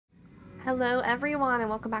Hello everyone and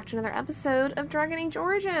welcome back to another episode of Dragon Age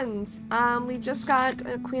Origins. We just got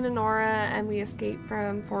Queen Honora and we escaped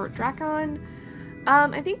from Fort Drakon.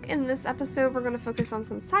 I think in this episode we're going to focus on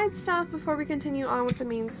some side stuff before we continue on with the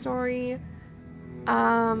main story.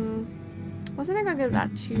 Wasn't I going to give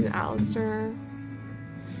that to Alistair?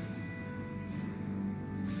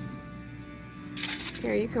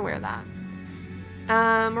 Here, you can wear that.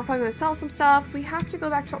 We're probably going to sell some stuff. We have to go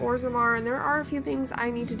back to Orzammar, and there are a few things I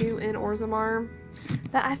need to do in Orzammar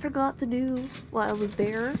that I forgot to do while I was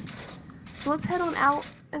there. So let's head on out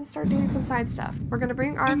and start doing some side stuff. We're going to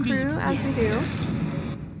bring our crew as we do.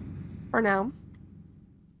 For now.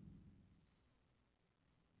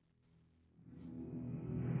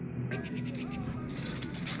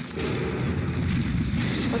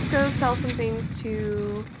 Let's go sell some things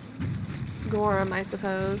to Gorham, I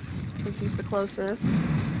suppose, since he's the closest.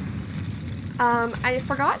 I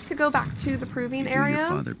forgot to go back to the proving area. Do your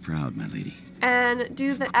father proud, my lady. And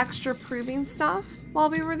do the extra proving stuff while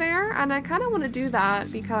we were there. And I kind of want to do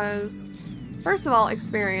that because, first of all,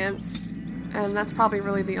 experience. And that's probably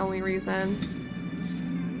really the only reason.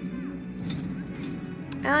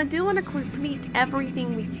 And I do want to complete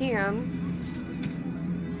everything we can.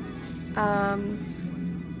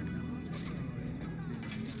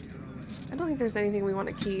 I don't think there's anything we want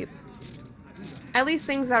to keep. At least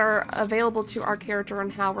things that are available to our character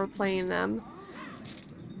and how we're playing them.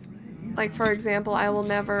 Like, for example, I will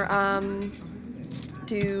never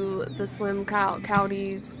do the slim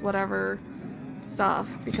cowdies, whatever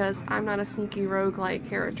stuff, because I'm not a sneaky roguelike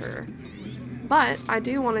character. But I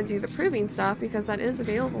do want to do the proving stuff because that is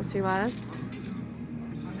available to us.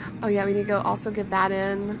 Oh yeah, we need to go also get that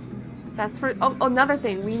in. That's for, oh, another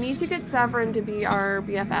thing, we need to get Zevran to be our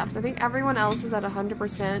BFFs. I think everyone else is at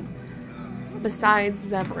 100%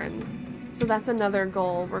 besides Zevran. So that's another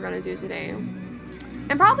goal we're going to do today.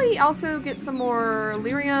 And probably also get some more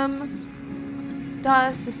lyrium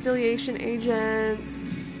dust, distillation agent,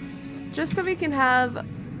 just so we can have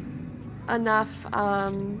enough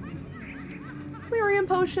lyrium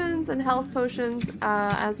potions and health potions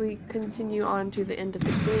as we continue on to the end of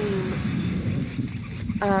the game.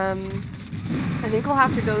 I think we'll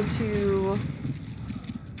have to go to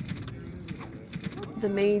the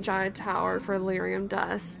Magi Tower for lyrium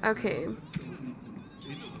dust. Okay.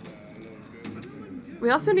 We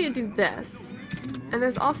also need to do this. And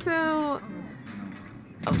there's also...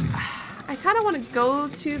 Oh, I kind of want to go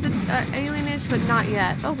to the alienage, but not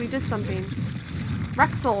yet. Oh, we did something.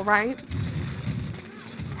 Rexel, right?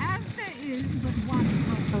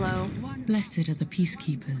 Hello. Blessed are the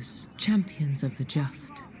peacekeepers, champions of the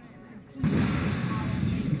just.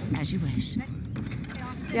 As you wish.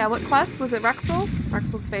 Yeah, what quest? Was it Rexel?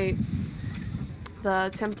 Rexel's Fate.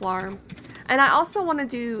 The Templar. And I also want to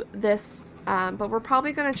do this, but we're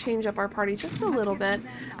probably going to change up our party just a little bit.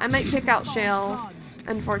 I might kick out Shale,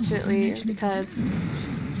 unfortunately, because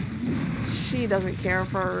she doesn't care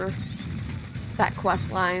for that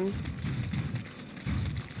quest line.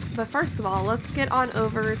 But first of all, let's get on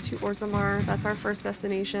over to Orzammar. That's our first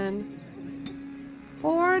destination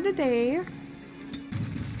for today.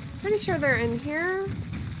 Pretty sure they're in here.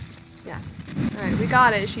 Yes. Alright, we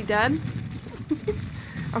got it. Is she dead?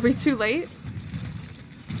 Are we too late?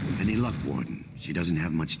 Any luck, Warden? She doesn't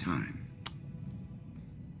have much time.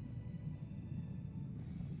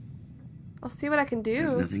 I'll see what I can do.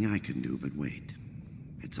 There's nothing I can do but wait.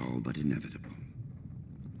 It's all but inevitable.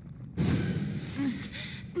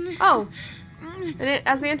 Oh. And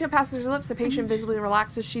as the antidote passes her lips, the patient visibly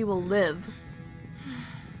relaxes. She will live.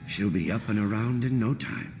 She'll be up and around in no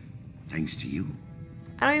time. Thanks to you.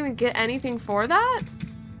 I don't even get anything for that?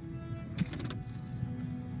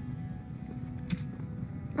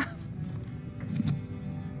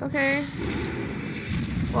 Okay.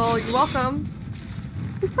 Well, you're welcome.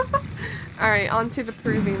 Alright, on to the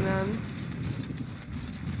proving then.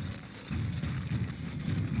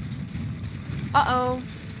 Uh-oh.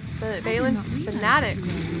 The Valen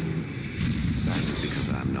Fanatics. That's because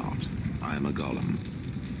I'm not. I am a golem.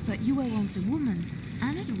 But you were once a woman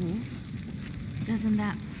and a dwarf. Doesn't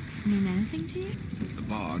that mean anything to you? The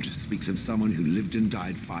bard speaks of someone who lived and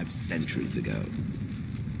died 5 centuries ago.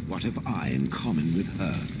 What have I in common with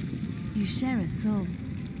her? You share a soul.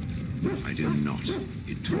 I do not.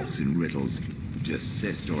 It talks in riddles.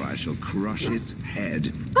 Desist or I shall crush its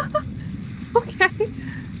head. Okay.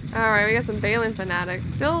 Alright, we got some Valen Fanatics.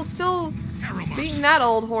 Still beating that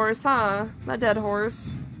old horse, huh? That dead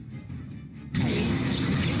horse.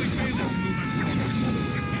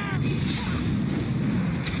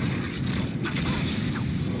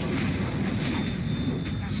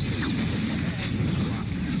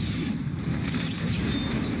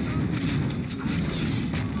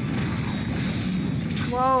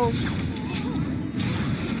 Whoa.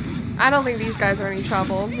 I don't think these guys are any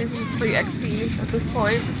trouble. These are just free XP at this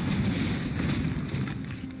point.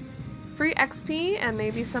 Free XP and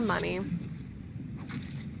maybe some money.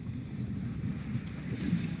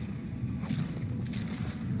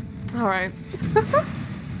 Alright.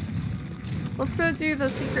 Let's go do the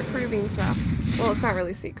secret proving stuff. Well, it's not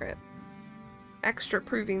really secret. Extra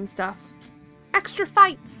proving stuff. Extra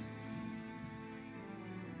fights!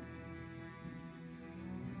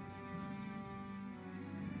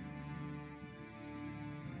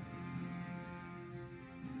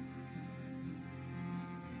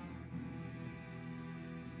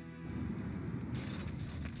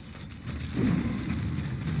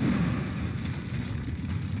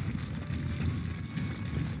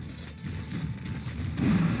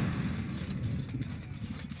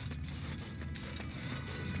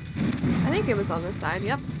 I think it was on this side.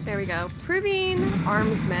 Yep, there we go. Proving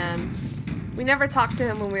armsman. We never talked to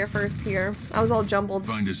him when we were first here. I was all jumbled.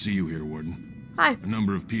 Fine to see you here, Warden. Hi. A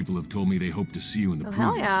number of people have told me they hope to see you in the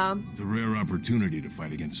Hell provings. yeah. It's a rare opportunity to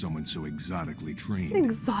fight against someone so exotically trained.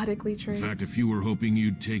 Exotically trained. In fact, a few were hoping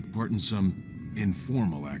you'd take part in some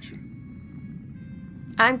informal action.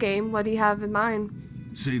 I'm game. What do you have in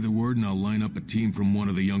mind? Say the word and I'll line up a team from one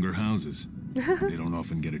of the younger houses. They don't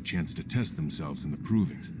often get a chance to test themselves in the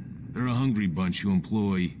provings. They're a hungry bunch who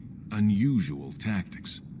employ unusual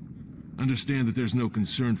tactics. Understand that there's no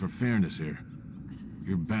concern for fairness here.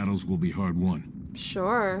 Your battles will be hard won.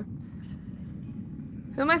 Sure.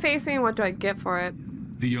 Who am I facing and what do I get for it?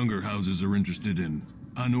 The younger houses are interested in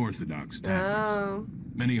unorthodox tactics. Oh.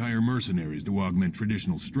 Many hire mercenaries to augment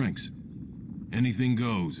traditional strengths. Anything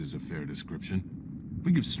goes is a fair description.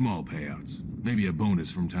 We give small payouts, maybe a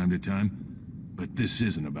bonus from time to time, but this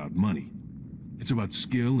isn't about money. It's about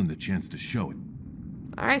skill and the chance to show it.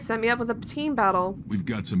 Alright, set me up with a team battle. We've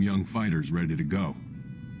got some young fighters ready to go.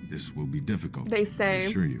 This will be difficult. They say. I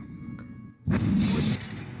assure you.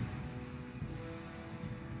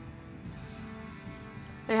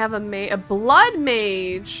 They have a blood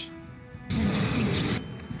mage.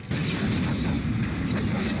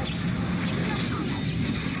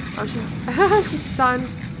 Oh, she's she's stunned.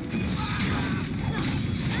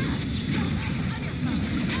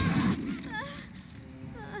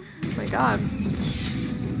 Oh my god.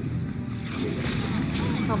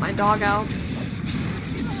 Help my dog out.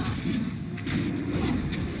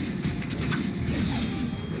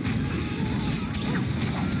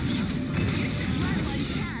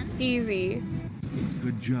 Easy.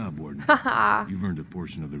 Good job, Warden. Haha. You've earned a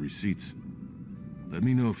portion of the receipts. Let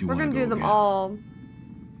me know if you We're want to gonna go do them again. all.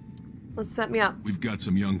 Let's set me up. We've got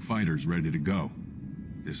some young fighters ready to go.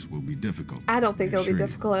 This will be difficult. I don't think it'll be assure you.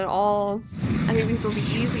 difficult at all. I think these will be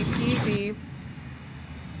easy peasy.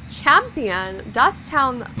 Champion,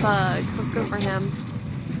 Dusttown Bug. Let's go for him.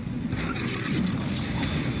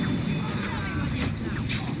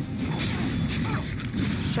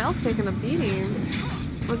 Shell's taking a beating.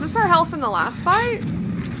 Was this our health in the last fight?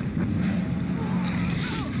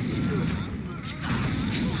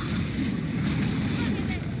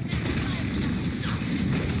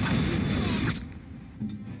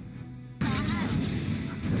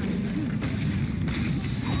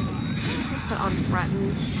 Put on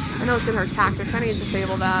threaten. I know it's in her tactics. I need to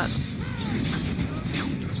disable that.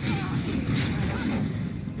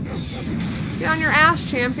 Get on your ass,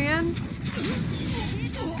 champion.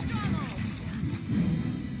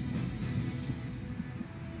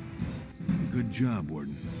 Good job,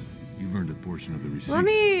 Warden. You've earned a portion of the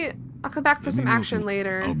receipts. I'll come back for Let some me know if action you-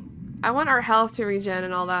 later. I want our health to regen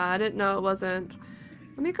and all that. I didn't know it wasn't.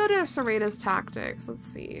 Let me go to Sarita's tactics. Let's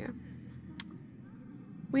see.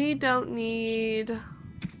 We don't need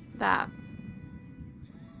that.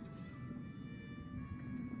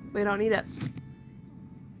 We don't need it.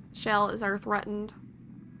 Shell is our threatened.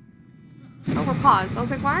 Oh, we're paused. I was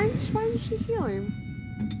like, why is she healing?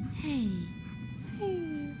 Hey. Hey.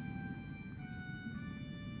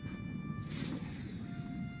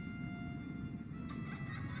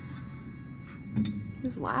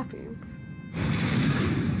 Who's laughing?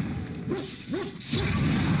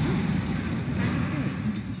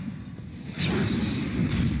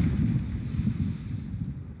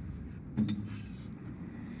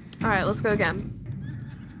 Alright, let's go again.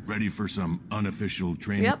 Ready for some unofficial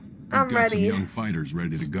training? Yep, We've I'm got ready. some young fighters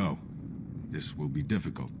ready to go. This will be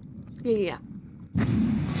difficult. Yeah.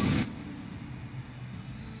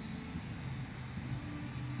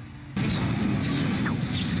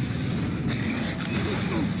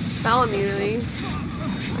 Spell immunity.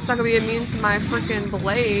 It's not gonna be immune to my freaking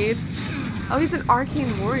blade. Oh, he's an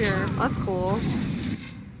arcane warrior. That's cool.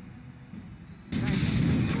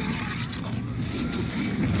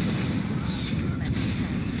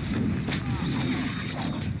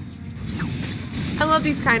 love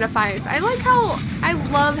these kind of fights. I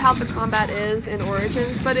love how the combat is in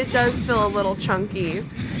Origins, but it does feel a little chunky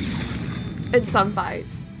in some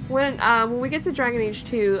fights. When we get to Dragon Age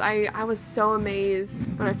 2, I was so amazed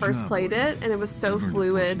when I first played it, and it was so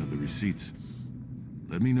fluid. The receipts.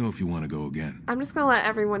 Let me know if you want to go again. I'm just gonna let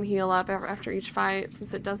everyone heal up after each fight,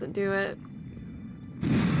 since it doesn't do it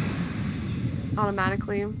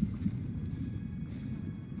automatically.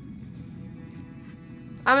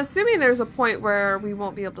 I'm assuming there's a point where we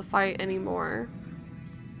won't be able to fight anymore.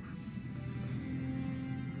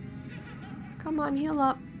 Come on, heal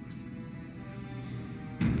up.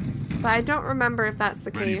 But I don't remember if that's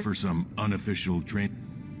the case. Ready for some unofficial train?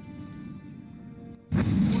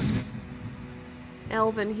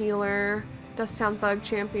 Elven healer, Dusttown Thug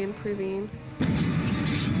champion proving.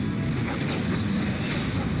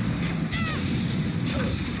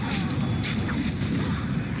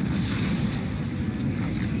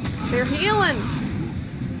 They're healing.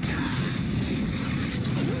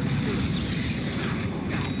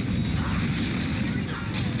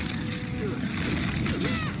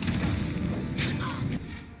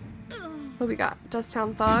 What we got?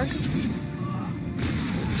 Dusttown Thug.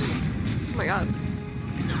 Oh my god.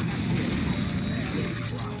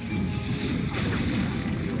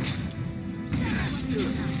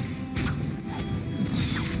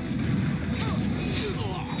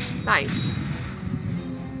 Nice.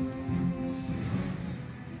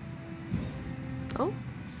 Oh.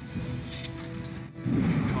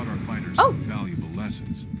 Taught our fighters some valuable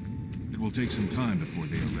lessons. It will take some time before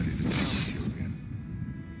they are ready to challenge you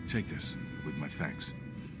again. Take this with my thanks.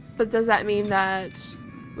 But does that mean that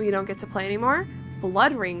we don't get to play anymore?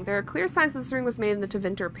 Blood ring. There are clear signs that this ring was made in the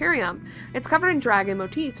Tevinter Imperium. It's covered in dragon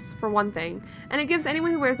motifs, for one thing, and it gives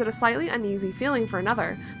anyone who wears it a slightly uneasy feeling for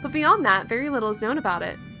another. But beyond that, very little is known about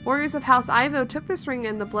it. Warriors of House Ivo took this ring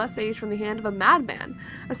in the Blessed Age from the hand of a madman,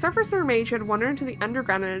 a surfacer mage who had wandered into the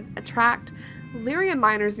underground and attract Lyrian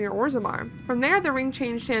miners near Orzammar. From there, the ring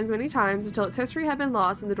changed hands many times until its history had been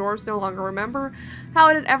lost and the dwarves no longer remember how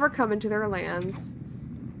it had ever come into their lands.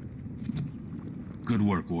 Good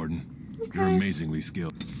work, Warden. Okay. You're amazingly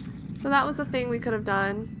skilled. So that was the thing we could have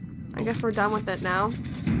done. I guess we're done with it now.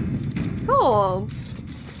 Cool.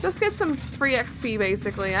 Just get some free XP,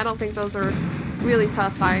 basically. I don't think those are really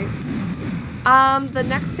tough fights. The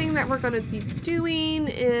next thing that we're going to be doing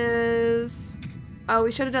is... Oh,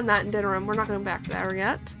 we should have done that in Ditterum. We're not going back there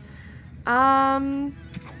yet. Oh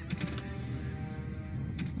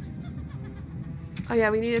yeah,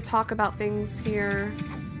 we need to talk about things here.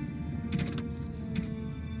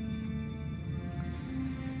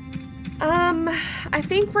 I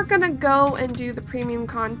think we're gonna go and do the premium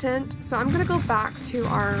content. So I'm gonna go back to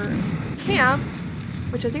our camp,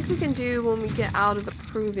 which I think we can do when we get out of the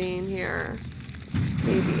proving here.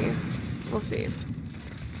 Maybe. We'll see.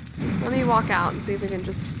 Let me walk out and see if we can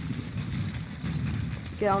just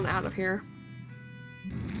get on out of here.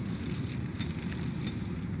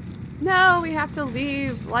 No, we have to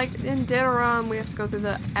leave. Like in Ditterum, we have to go through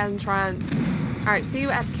the entrance. Alright, see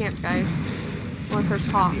you at camp, guys. Unless there's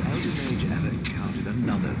talk. The Elder Mage ever encountered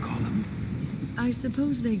another column? I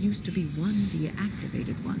suppose there used to be one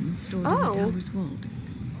deactivated one stored in the tower's vault.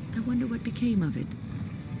 I wonder what became of it.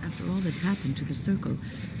 After all that's happened to the Circle,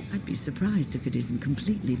 I'd be surprised if it isn't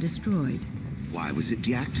completely destroyed. Why was it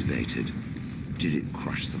deactivated? Did it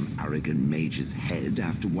crush some arrogant mage's head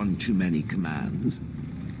after one too many commands?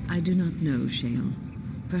 I do not know, Shale.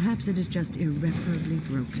 Perhaps it is just irreparably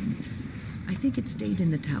broken. I think it stayed in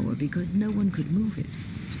the tower because no one could move it.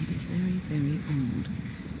 It is very, very old.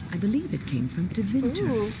 I believe it came from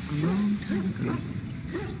Tevinter a long time ago.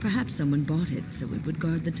 Perhaps someone bought it so it would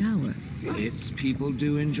guard the tower. Its people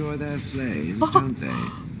do enjoy their slaves, don't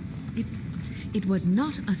they? It was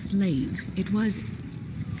not a slave. It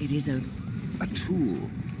is a tool.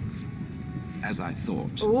 As I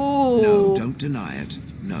thought. Ooh. No, don't deny it.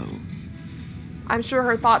 No. I'm sure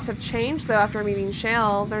her thoughts have changed, though, after meeting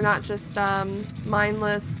Shale. They're not just,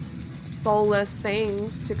 mindless, soulless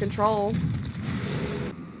things to control.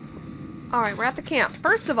 Alright, we're at the camp.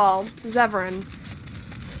 First of all, Zevran.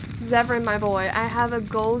 Zevran, my boy, I have a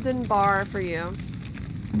golden bar for you.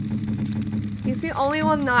 He's the only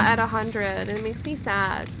one not at 100, and it makes me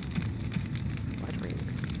sad. Blood ring.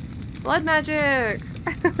 Blood magic!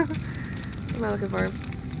 What am I looking for?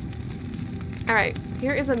 Alright,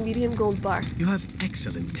 here is a medium gold bar. You have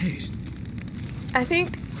excellent taste. I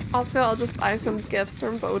think also I'll just buy some gifts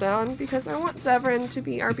from Bodan because I want Zevran to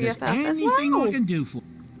be our BFF as well. Anything I can do for,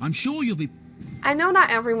 I'm sure you'll be. I know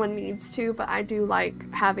not everyone needs to, but I do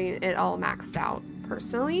like having it all maxed out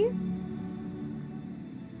personally.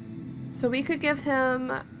 So we could give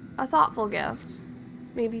him a thoughtful gift.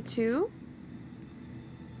 Maybe 2?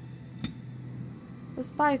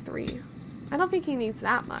 Let's buy 3. I don't think he needs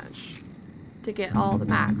that much to get all the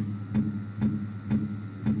max.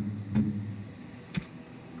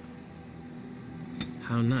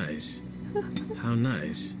 How nice. How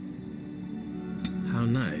nice. How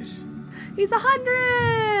nice. He's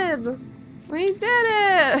 100! We did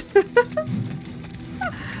it!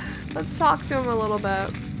 Let's talk to him a little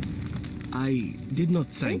bit. I did not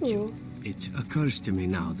thank Ooh. you. It occurs to me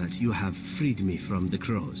now that you have freed me from the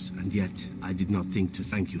crows, and yet I did not think to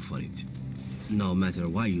thank you for it. No matter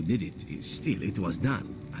why you did it, still it was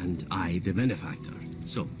done, and I the benefactor.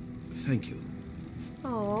 So, thank you.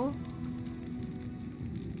 Oh.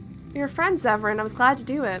 You're a friend, Zevran. I was glad to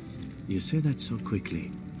do it. You say that so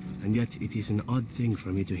quickly, and yet it is an odd thing for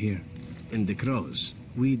me to hear. In the crows,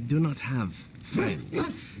 we do not have friends,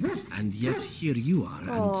 and yet here you are,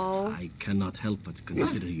 Aw. and I cannot help but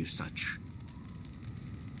consider you such.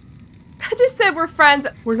 I just said we're friends.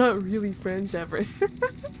 We're not really friends, Zevran.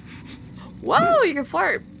 Whoa, you can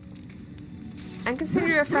flirt. And consider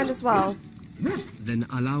you a friend as well. Then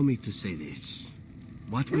allow me to say this.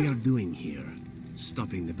 What we are doing here,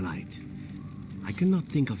 stopping the blight, I cannot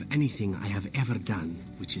think of anything I have ever done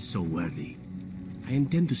which is so worthy. I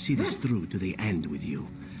intend to see this through to the end with you.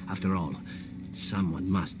 After all, someone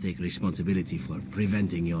must take responsibility for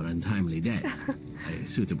preventing your untimely death. A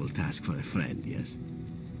suitable task for a friend, yes?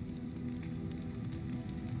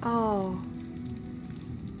 Oh.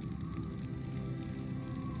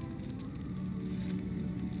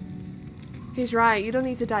 He's right. You don't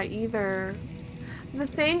need to die either. The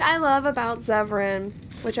thing I love about Zevran,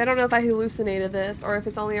 which I don't know if I hallucinated this, or if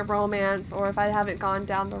it's only a romance, or if I haven't gone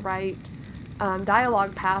down the right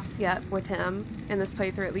dialogue paths yet with him, in this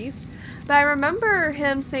playthrough at least, but I remember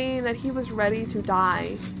him saying that he was ready to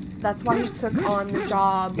die. That's why he took on the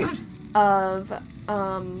job of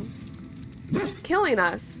killing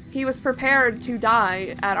us. He was prepared to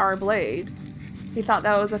die at our blade. He thought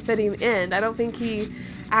that was a fitting end. I don't think he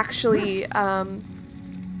actually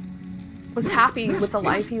was happy with the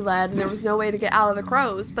life he led, and there was no way to get out of the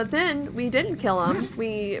crows. But then we didn't kill him.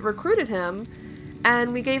 We recruited him,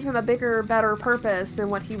 and we gave him a bigger, better purpose than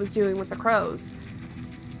what he was doing with the crows.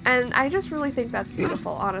 And I just really think that's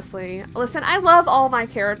beautiful, honestly. Listen, I love all my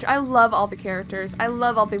characters. I love all the characters. I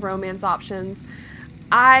love all the romance options.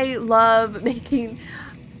 I love making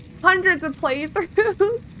hundreds of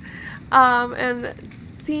playthroughs and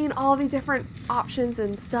seeing all the different options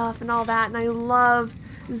and stuff and all that. And I love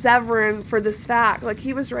Zevran for this fact. Like,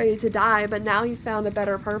 he was ready to die, but now he's found a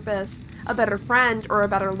better purpose, a better friend, or a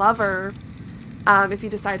better lover if you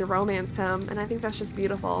decide to romance him. And I think that's just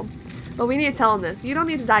beautiful. But we need to tell him this. You don't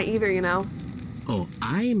need to die either, you know. Oh,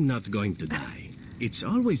 I'm not going to die. It's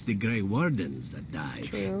always the Grey Wardens that die.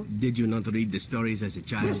 True. Did you not read the stories as a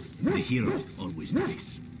child? The hero always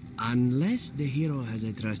dies. Unless the hero has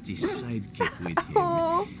a trusty sidekick with him.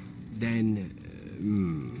 Oh. Then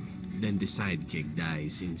the sidekick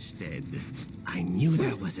dies instead. I knew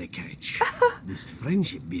there was a catch. This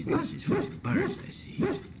friendship business is for the birds, I see.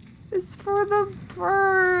 It's for the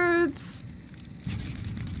birds.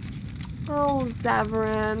 Oh,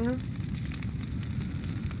 Zevran.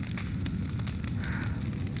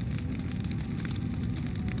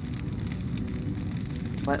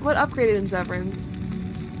 What upgraded in Zevran's?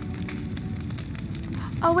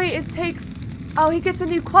 Oh wait, it takes... Oh, he gets a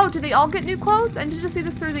new quote. Do they all get new quotes? I need to see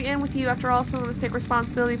this through the end with you. After all, someone must take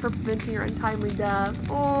responsibility for preventing your untimely death.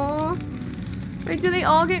 Oh. Wait, do they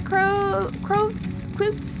all get quotes?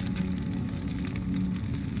 Quotes?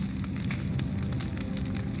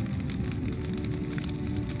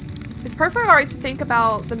 It's perfectly alright to think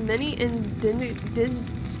about the many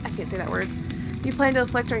I can't say that word. You plan to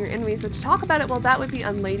inflict on your enemies, but to talk about it, well, that would be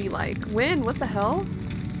unladylike. When? What the hell?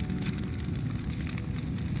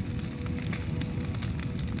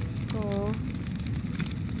 Oh.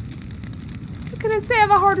 What can I say? I have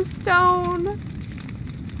a heart of stone.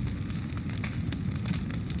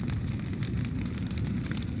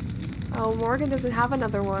 Oh, Morgan doesn't have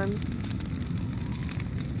another one.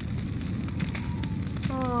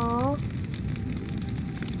 Aww.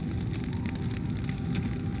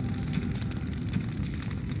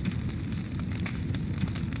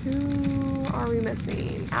 Who are we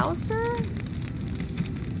missing? Alistair?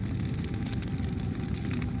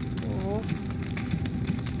 Oh.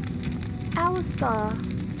 Alistair.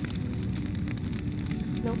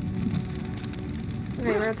 Nope.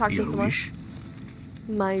 Okay, we're gonna talk to Your some more. wish?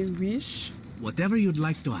 My wish? Whatever you'd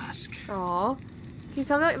like to ask. Aw. Can you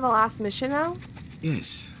tell me about the last mission now?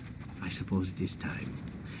 Yes, I suppose it is time.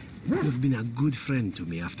 You've been a good friend to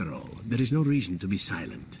me after all. There is no reason to be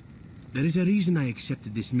silent. There is a reason I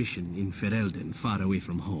accepted this mission in Ferelden, far away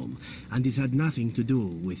from home, and it had nothing to do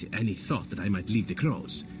with any thought that I might leave the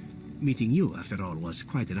Crows. Meeting you, after all, was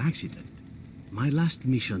quite an accident. My last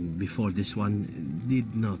mission before this one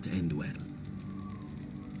did not end well.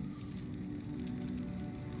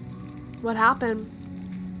 What happened?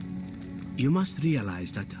 You must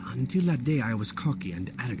realize that until that day I was cocky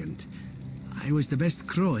and arrogant. I was the best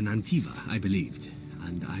crow in Antiva, I believed,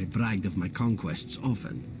 and I bragged of my conquests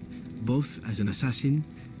often, both as an assassin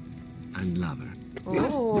and lover.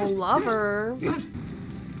 Oh, lover.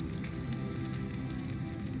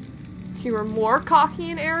 You were more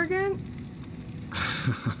cocky and arrogant?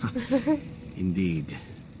 Indeed.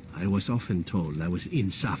 I was often told I was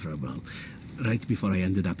insufferable, right before I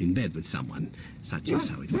ended up in bed with someone. Such is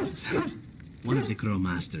how it was. One of the crow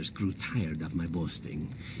masters grew tired of my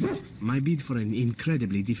boasting. My bid for an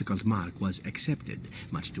incredibly difficult mark was accepted,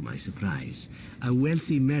 much to my surprise. A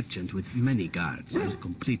wealthy merchant with many guards and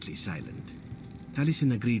completely silent.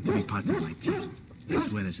 Taliesin agreed to be part of my team,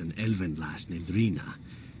 as well as an elven lass named Rina.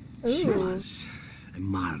 She was a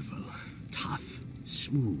marvel. Tough,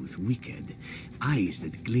 smooth, wicked. Eyes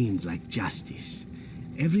that gleamed like justice.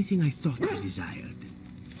 Everything I thought I desired.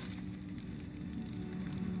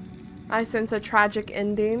 I sense a tragic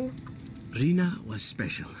ending. Rina was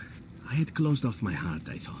special. I had closed off my heart,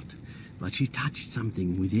 I thought. But she touched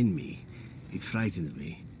something within me. It frightened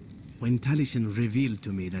me. When Taliesin revealed to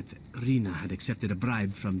me that Rina had accepted a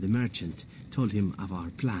bribe from the merchant, told him of our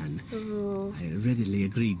plan, I readily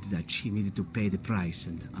agreed that she needed to pay the price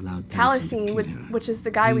and allowed Taliesin to kill her. Which is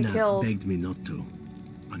the guy Rina we killed. Begged me not to.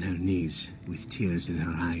 On her knees, with tears in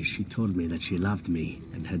her eyes, she told me that she loved me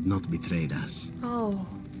and had not betrayed us. Oh.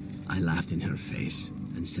 I laughed in her face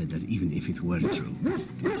and said that even if it were true,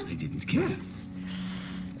 I didn't care.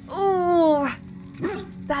 Oh,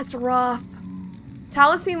 that's rough.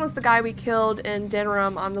 Taliesin was the guy we killed in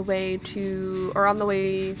Denerim on the way to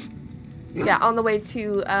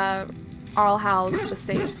Arlhouse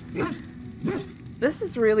estate. This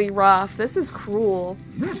is really rough. This is cruel.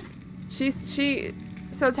 So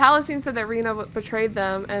Taliesin said that Rina betrayed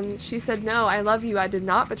them, and she said, "No, I love you. I did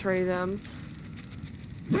not betray them."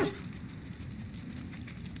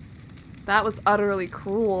 That was utterly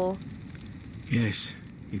cruel. Yes,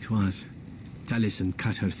 it was. Taliesin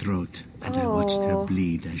cut her throat, and I watched her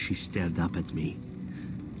bleed as she stared up at me.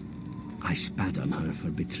 I spat on her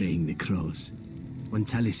for betraying the crows. When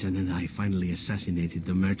Taliesin and I finally assassinated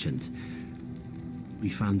the merchant, we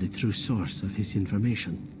found the true source of his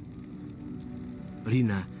information.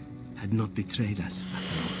 Rina had not betrayed us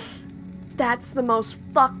after all. That's the most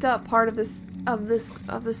fucked up part of this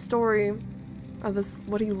story,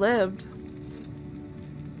 what he lived.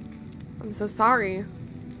 I'm so sorry.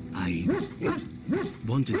 I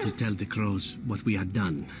wanted to tell the crows what we had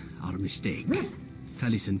done, our mistake.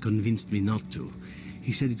 Taliesin convinced me not to.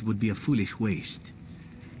 He said it would be a foolish waste.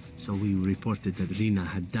 So we reported that Rina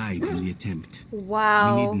had died in the attempt.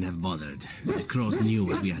 Wow. We needn't have bothered. The crows knew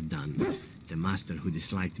what we had done. The master who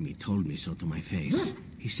disliked me told me so to my face.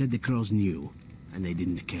 He said the crows knew, and they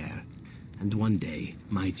didn't care. And one day,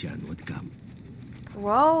 my turn would come.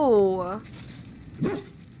 Whoa.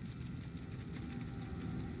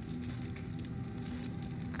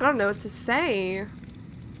 I don't know what to say.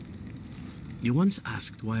 You once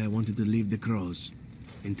asked why I wanted to leave the crows.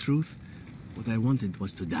 In truth, what I wanted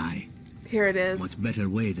was to die. Here it is. What better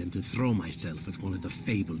way than to throw myself at one of the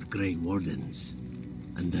fabled Grey Wardens?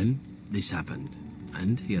 And then, this happened.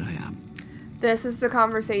 And here I am. This is the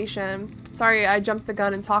conversation. Sorry, I jumped the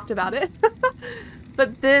gun and talked about it.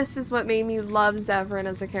 But this is what made me love Zevran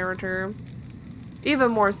as a character. Even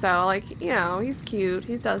more so. Like, you know, he's cute.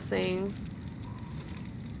 He does things.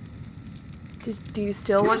 Do you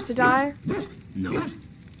still want to die? No.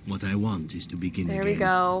 What I want is to begin again. There we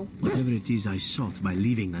go. Whatever it is I sought by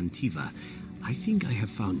leaving Antiva, I think I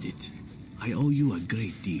have found it. I owe you a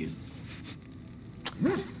great deal.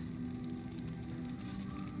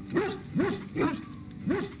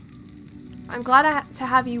 I'm glad to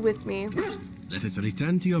have you with me. Let us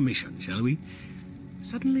return to your mission, shall we?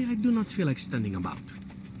 Suddenly, I do not feel like standing about.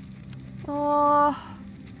 Oh,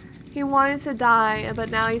 he wanted to die, but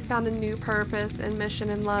now he's found a new purpose and mission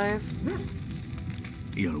in life.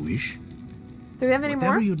 Your wish? Do we have any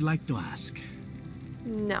Whatever more? you'd like to ask.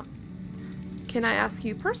 No. Can I ask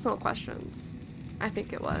you personal questions? I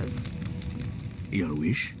think it was. Your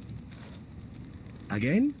wish?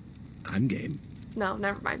 Again? I'm game. No,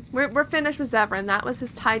 never mind. We're finished with Zevran. That was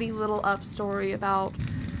his tidy little up story about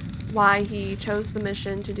why he chose the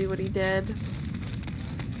mission to do what he did.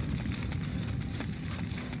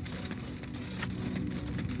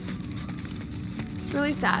 It's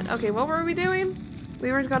really sad. Okay, what were we doing?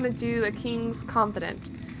 We were going to do a king's confidant.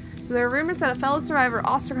 So there are rumors that a fellow survivor,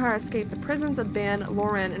 Ostagar, escaped the prisons of Ban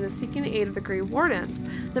Loren and is seeking the aid of the Grey Wardens.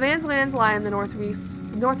 The band's lands lie in the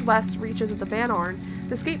northwest reaches of the Bannorn.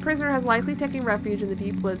 The escaped prisoner has likely taken refuge in the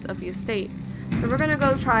deep woods of the estate. So we're going to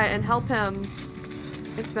go try and help him.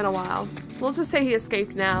 It's been a while. We'll just say he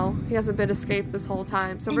escaped now. He hasn't been escaped this whole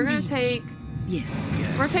time. So we're going to take... Yes.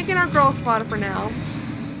 We're taking our girl squad for now.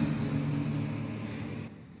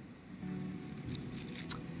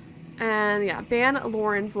 And yeah, Ban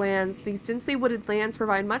Loren's lands. These densely wooded lands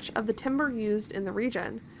provide much of the timber used in the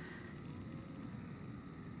region.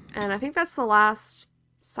 And I think that's the last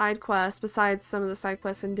side quest, besides some of the side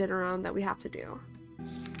quests in Dinneron that we have to do.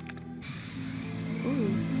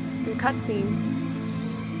 Ooh, good cutscene.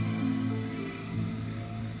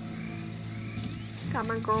 Got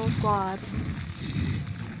my girl squad.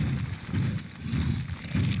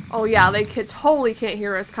 Oh yeah, they totally can't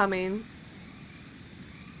hear us coming.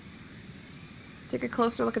 Take a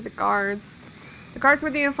closer look at the guards. The guards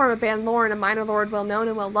wear the uniform of Ban Loren, a minor lord well known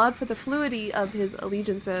and well loved for the fluidity of his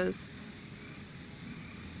allegiances.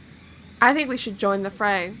 I think we should join the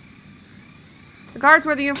fray. The guards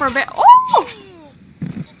wear the uniform of Ban... Oh!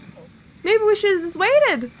 Maybe we should have just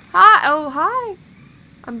waited. Hi. Oh, hi.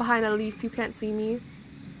 I'm behind a leaf. You can't see me.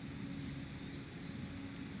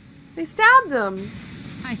 They stabbed him.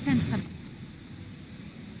 I sense some.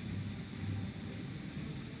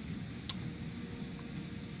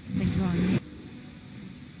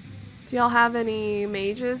 Do y'all have any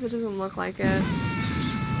mages? It doesn't look like it.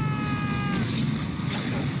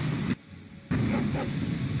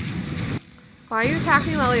 Why are you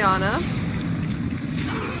attacking Liliana?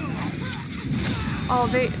 Oh,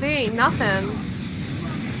 they ain't nothing.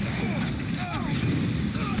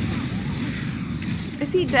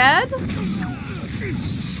 Is he dead? Are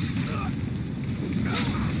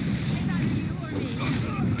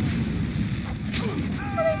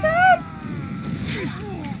they dead?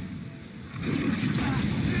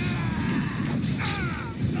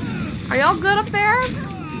 Are y'all good up there?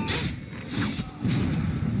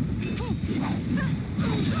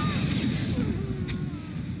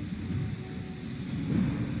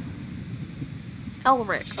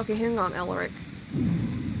 Elric. Okay, hang on, Elric.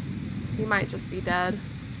 He might just be dead.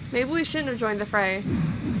 Maybe we shouldn't have joined the fray.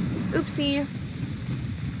 Oopsie.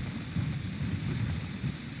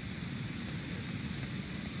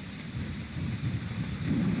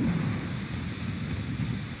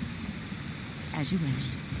 As you wish.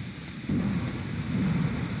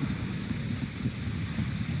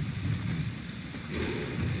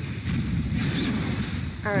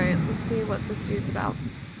 Alright, let's see what this dude's about.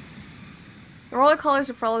 The royal colors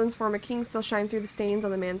of Frelin's form of king still shine through the stains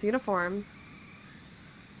on the man's uniform.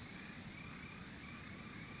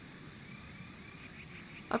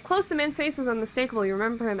 Up close, the man's face is unmistakable. You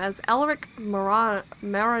remember him as Elric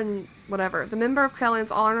Maran, whatever, the member of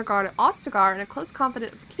Kellan's honor guard at Ostagar and a close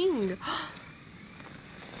confidant of the king.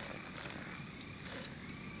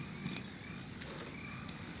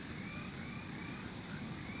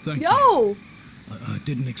 Thank Yo! you. I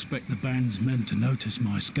didn't expect the band's men to notice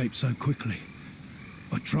my escape so quickly.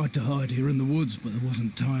 I tried to hide here in the woods, but there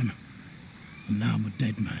wasn't time. And now I'm a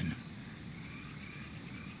dead man.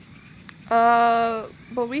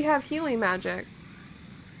 But we have healing magic.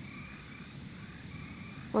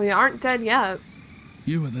 Well, you aren't dead yet.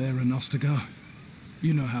 You were there in Ostagar.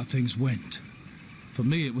 You know how things went. For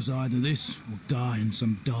me, it was either this, or die in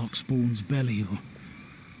some darkspawn's belly,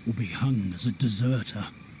 or be hung as a deserter.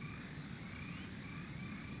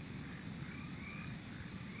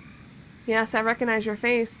 Yes, I recognize your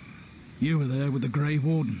face. You were there with the Grey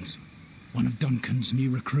Wardens, one of Duncan's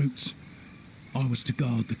new recruits. I was to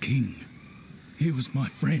guard the king. He was my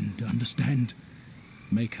friend, understand?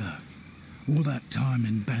 Maker. All that time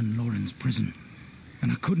in Ban Loren's prison.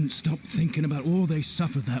 And I couldn't stop thinking about all they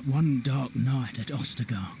suffered that one dark night at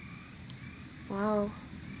Ostagar. Wow.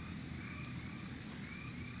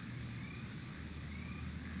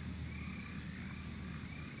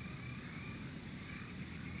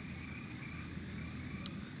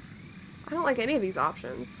 I don't like any of these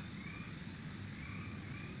options.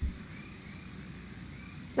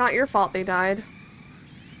 It's not your fault they died.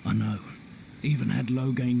 I know. Even had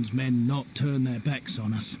Logain's men not turned their backs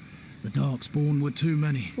on us, the Darkspawn were too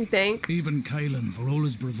many. You think? Even Kaelan, for all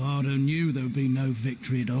his bravado, knew there would be no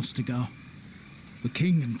victory at Ostagar. The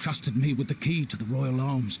king entrusted me with the key to the royal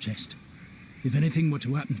arms chest. If anything were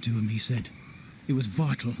to happen to him, he said, it was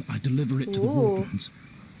vital I deliver it to the Wardens.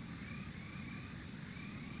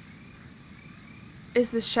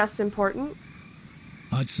 Is this chest important?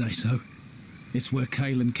 I'd say so. It's where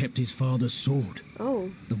Kalen kept his father's sword.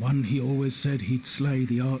 Oh. The one he always said he'd slay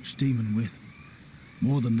the archdemon with.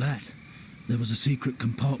 More than that, there was a secret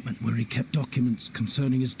compartment where he kept documents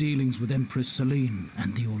concerning his dealings with Empress Celine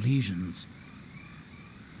and the Orlesians.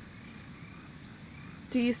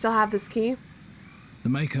 Do you still have this key? The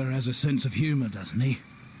Maker has a sense of humor, doesn't he?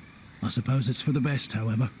 I suppose it's for the best,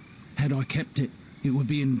 however. Had I kept it, it would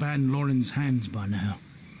be in Ban Loren's hands by now.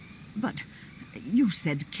 But you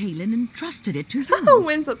said Kalen entrusted it to you.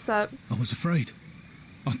 Wynn's upset. I was afraid.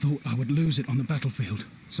 I thought I would lose it on the battlefield,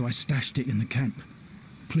 so I stashed it in the camp.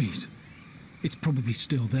 Please, it's probably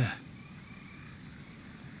still there.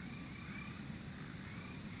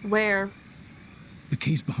 Where? The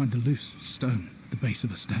key's behind a loose stone, the base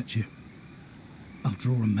of a statue. I'll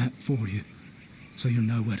draw a map for you, so you'll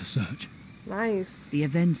know where to search. Nice. The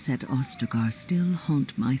events at Ostagar still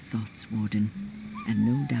haunt my thoughts, Warden, and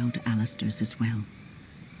no doubt Alistair's as well.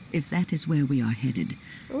 If that is where we are headed,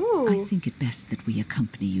 Ooh. I think it best that we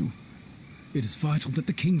accompany you. It is vital that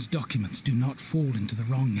the king's documents do not fall into the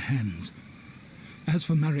wrong hands. As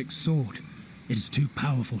for Marik's sword, it is too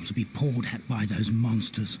powerful to be pawed at by those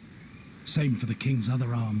monsters. Same for the king's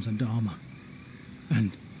other arms and armor.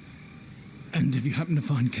 And if you happen to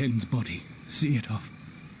find Kalen's body, see it off.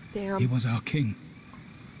 Damn. He was our king.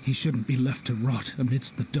 He shouldn't be left to rot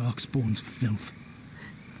amidst the Darkspawn's filth.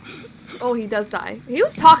 Oh, he does die. He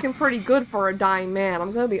was talking pretty good for a dying man,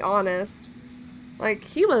 I'm gonna be honest. Like,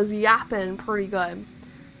 he was yapping pretty good.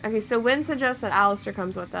 Okay, so Wynn suggests that Alistair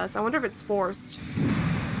comes with us. I wonder if it's forced.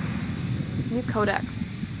 New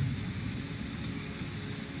codex.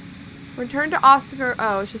 Return to Ostagar.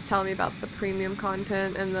 Oh, it's just telling me about the premium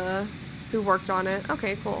content and the who worked on it.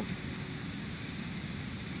 Okay, cool.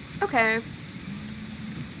 Okay.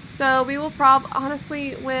 So we will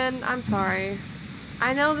honestly, Wynn, I'm sorry.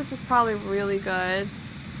 I know this is probably really good.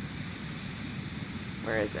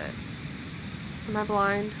 Where is it? Am I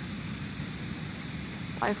blind?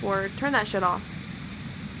 Life ward. Turn that shit off.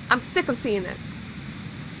 I'm sick of seeing it.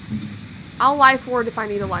 I'll life ward if I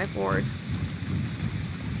need a life ward.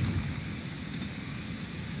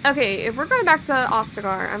 Okay, if we're going back to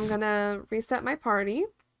Ostagar, I'm gonna reset my party.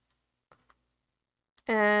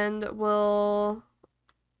 And we'll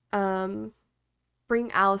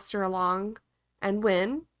bring Alistair along and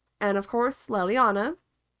Wynn. And of course, Leliana.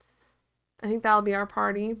 I think that'll be our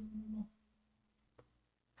party.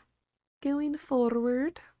 Going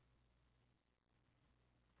forward.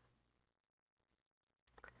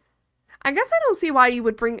 I guess I don't see why you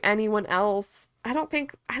would bring anyone else. I don't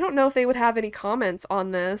know if they would have any comments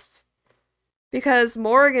on this. Because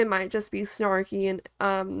Morrigan might just be snarky and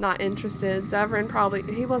not interested. Zevran probably,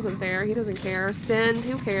 he wasn't there. He doesn't care. Sten,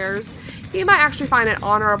 who cares? He might actually find it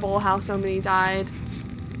honorable how so many died.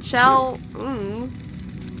 Shell,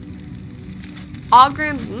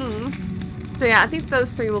 Ogren, So yeah, I think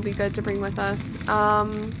those three will be good to bring with us.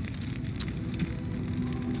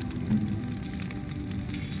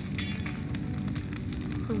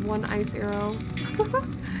 One ice arrow.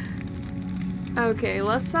 Okay,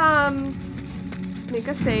 let's make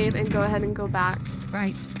a save and go ahead and go back.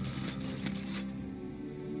 Right.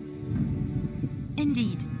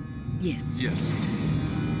 Indeed. Yes. Yes.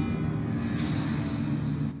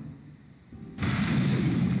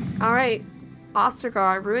 Alright.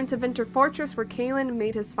 Ostagar, ruins of Winter Fortress where Kalen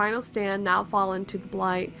made his final stand, now fallen to the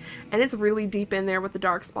Blight. And it's really deep in there with the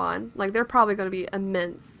Darkspawn. Like, they're probably going to be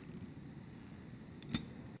immense.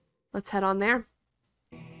 Let's head on there.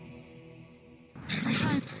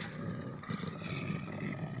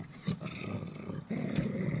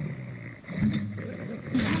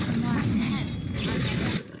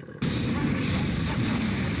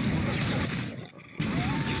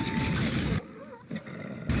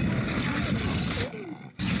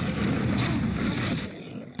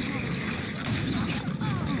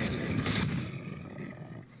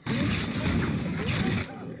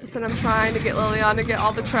 And I'm trying to get Liliana to get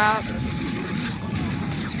all the traps.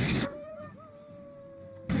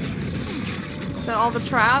 Is that all the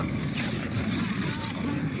traps?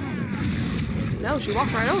 No, she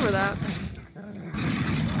walked right over that.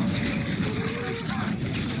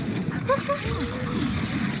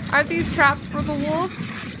 Aren't these traps for the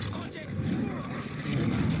wolves?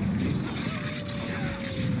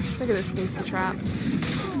 Look at this sneaky trap.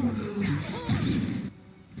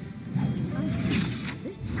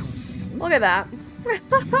 Look at that.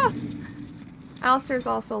 Alistair's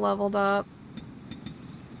also leveled up.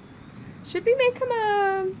 Should we make him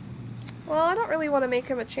a... Well, I don't really want to make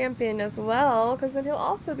him a champion as well, because then he'll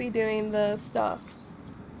also be doing the stuff.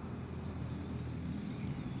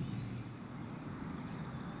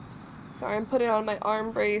 Sorry, I'm putting on my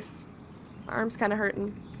arm brace. My arm's kind of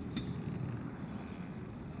hurting.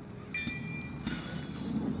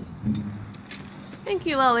 Thank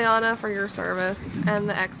you, Leliana, for your service and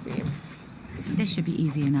the XP. This should be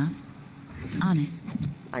easy enough. On it.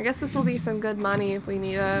 I guess this will be some good money if we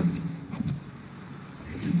need it.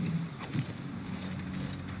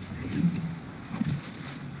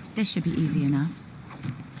 This should be easy enough.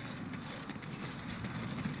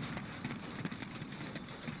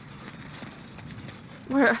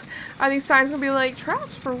 Where are these signs gonna be like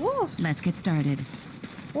traps for wolves? Let's get started.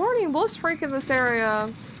 Warning, wolves freak in this area.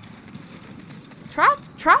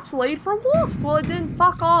 Traps laid for wolves. Well, it didn't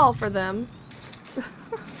fuck all for them.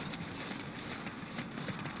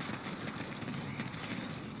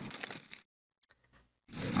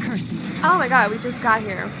 Oh my god, we just got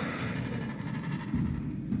here.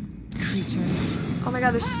 Creatures. Oh my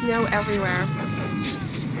god, there's snow everywhere.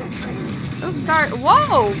 Oops, sorry.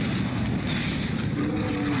 Whoa!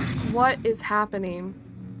 What is happening?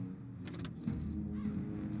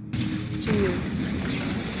 Jeez.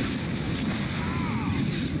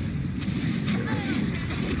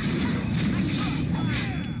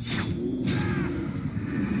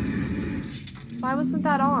 Why wasn't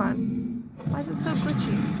that on? Why is it so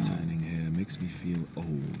glitchy? Turning hair makes me feel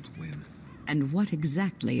old when... And what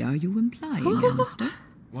exactly are you implying, Alistair?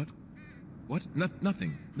 What? What?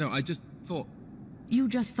 Nothing. No, I just thought... You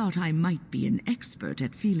just thought I might be an expert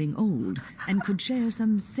at feeling old and could share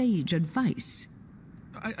some sage advice.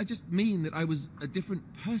 I just mean that I was a different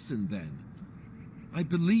person then. I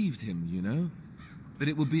believed him, you know? That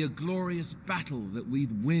it would be a glorious battle, that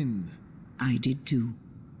we'd win. I did too.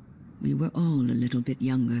 We were all a little bit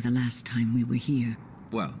younger the last time we were here.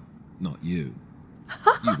 Well, not you.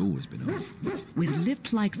 You've always been old. With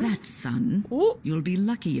lips like that, son, Ooh. you'll be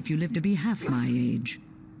lucky if you live to be half my age.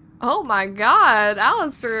 Oh my god,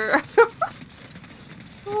 Alistair.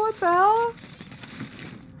 What the hell?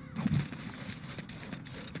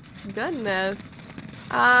 Goodness.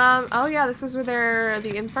 Oh yeah, this was where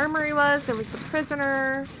the infirmary was. There was the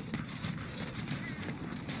prisoner.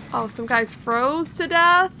 Oh, some guys froze to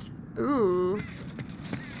death? Ooh.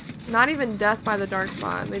 Not even death by the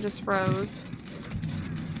darkspawn. They just froze.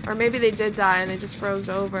 Or maybe they did die and they just froze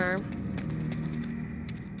over.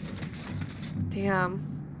 Damn.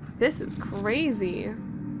 This is crazy.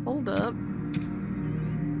 Hold up.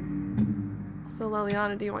 Also,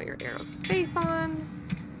 Leliana, do you want your arrows of faith on?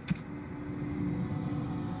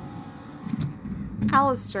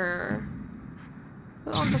 Alistair.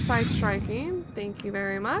 Put on precise striking. Thank you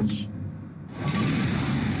very much.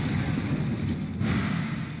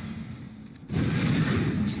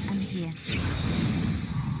 I'm here.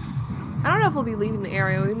 I don't know if we'll be leaving the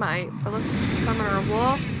area. We might. But let's summon our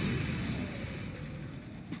wolf.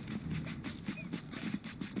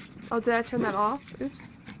 Oh, did I turn that off?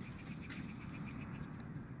 Oops.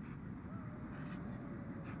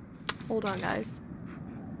 Hold on, guys.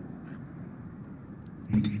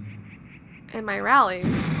 And my rally.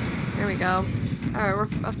 There we go. Alright, we're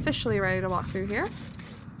officially ready to walk through here.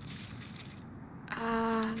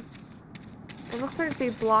 It looks like they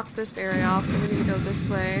blocked this area off, so we need to go this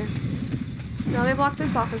way. No, they blocked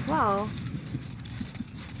this off as well.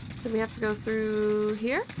 Then we have to go through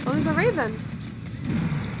here? Oh, there's a raven.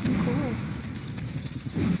 Cool.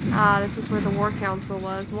 Ah, this is where the war council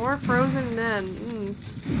was. More frozen men.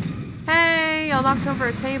 Hey, y'all knocked over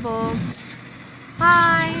a table.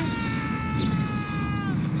 Hi.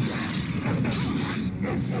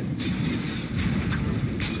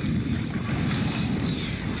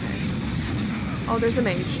 Oh, there's a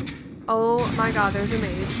mage. Oh my god, there's a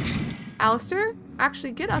mage. Alistair?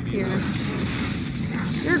 Actually, get up here.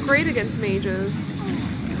 You're great against mages.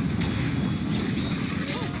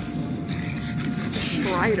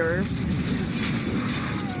 Strider.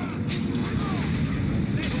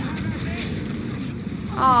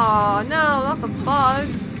 Oh no, not the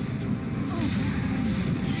bugs.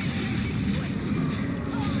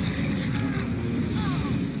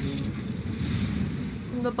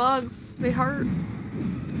 The bugs, they hurt.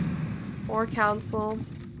 Or council,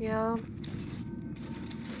 yeah.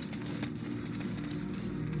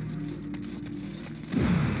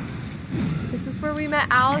 This is where we met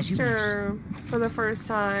Alistair for the first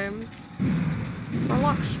time.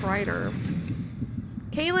 Warlock Strider.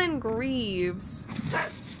 Kaylin Greaves.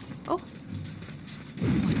 Oh.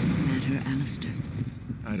 What's the matter, Alistair?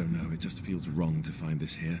 I don't know, it just feels wrong to find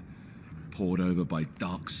this here. Poured over by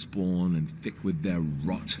dark spawn and thick with their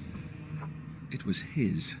rot. It was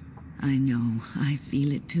his. I know, I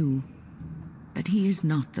feel it too. But he is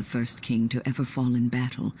not the first king to ever fall in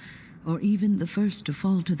battle, or even the first to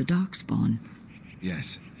fall to the darkspawn.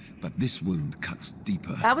 Yes, but this wound cuts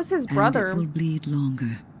deeper. That was his And brother. it will bleed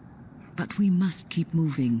longer. But we must keep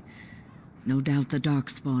moving. No doubt the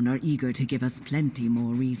Darkspawn are eager to give us plenty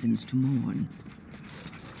more reasons to mourn.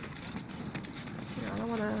 Yeah, I don't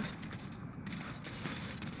wanna...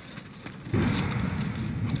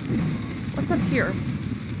 What's up here?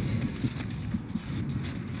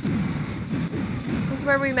 This is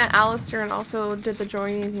where we met Alistair and also did the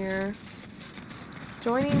joining here.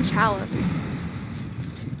 Joining Chalice.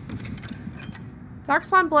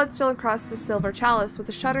 Darkspawn blood still across the silver chalice. With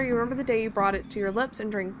a shudder, you remember the day you brought it to your lips and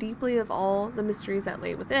drank deeply of all the mysteries that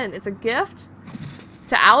lay within. It's a gift?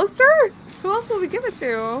 To Alistair? Who else will we give it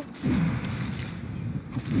to?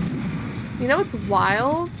 You know what's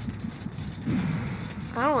wild?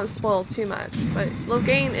 I don't want to spoil too much, but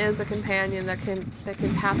Loghain is a companion that can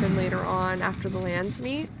happen later on after the lands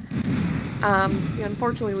meet. You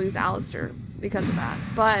unfortunately lose Alistair because of that,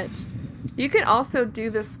 but you could also do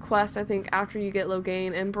this quest, I think, after you get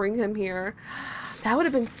Loghain and bring him here. That would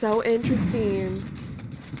have been so interesting.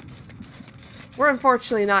 We're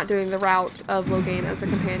unfortunately not doing the route of Loghain as a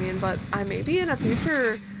companion, but maybe in a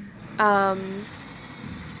future playthrough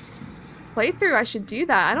I should do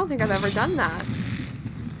that. I don't think I've ever done that.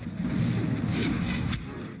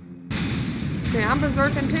 Okay, I'm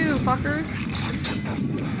berserking too, fuckers.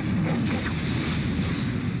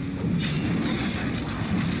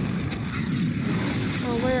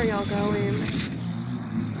 Oh, where are y'all going?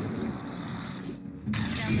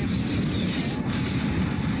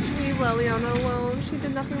 Leave Leliana alone. She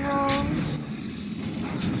did nothing wrong.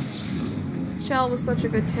 Shell was such a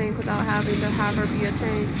good tank without having to have her be a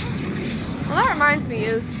tank. Well, that reminds me,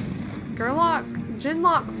 is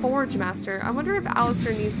Genlock Forge Master. I wonder if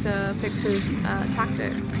Alistair needs to fix his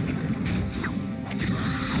tactics.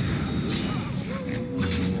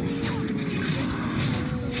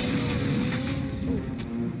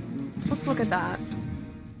 Let's look at that.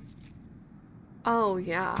 Oh,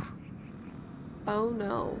 yeah. Oh,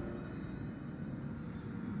 no.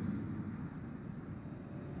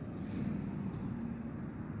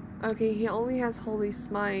 Okay, he only has Holy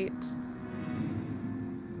Smite.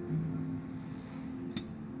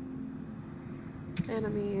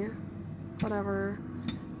 Enemy. Whatever.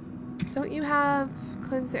 Don't you have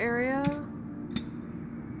Cleanse Area?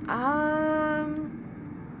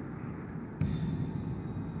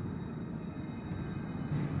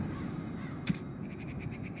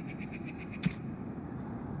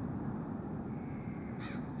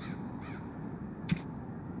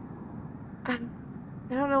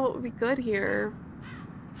 I don't know what would be good here.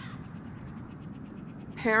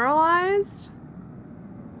 Paralyzed?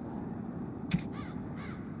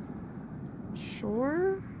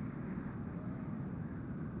 Sure.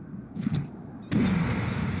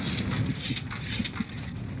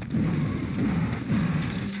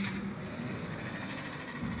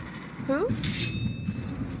 Who?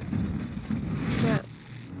 Shit.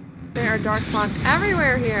 There are Darkspawn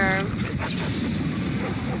everywhere here.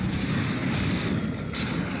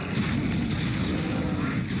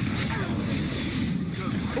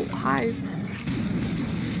 Oh, hi.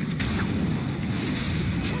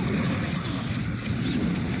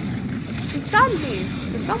 He stabbed me.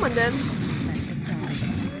 Or someone did.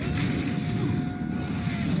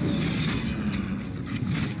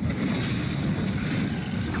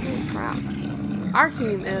 Holy crap. Our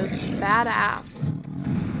team is badass.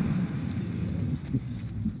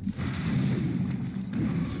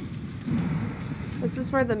 This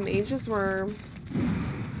is where the mages were.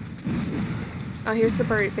 Oh, here's the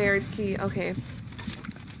buried key. Okay.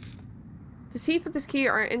 The teeth of this key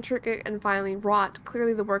are intricate and finely wrought,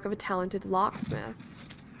 clearly the work of a talented locksmith.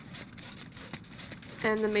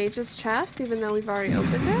 And the mage's chest, even though we've already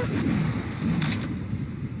opened it?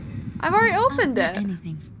 I've already opened it!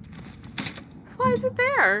 Anything. Why is it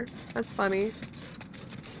there? That's funny.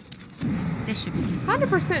 This should be easy.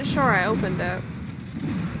 100% sure I opened it.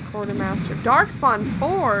 Quartermaster. Darkspawn As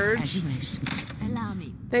Forge! you wish. Allow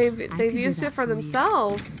me. They've can do used that it for for you.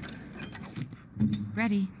 themselves.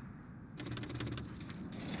 Ready.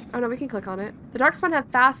 Oh no, we can click on it. The Darkspawn have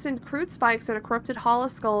fastened crude spikes and a corrupted hollow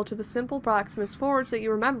skull to the simple blacksmith's forge that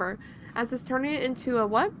you remember, as it's turning it into a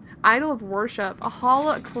what? Idol of worship. A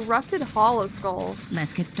corrupted hollow skull.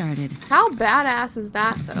 Let's get started. How badass is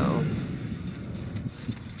that, though?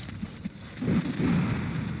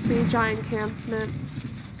 Magi encampment.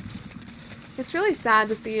 It's really sad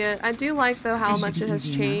to see it. I do like, though, how This should much be it has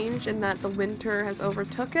easy enough. changed and that the winter has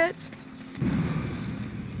overtook it.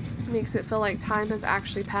 Makes it feel like time has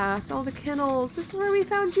actually passed. Oh, the kennels. This is where we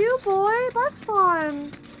found you, boy.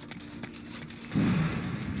 Darkspawn.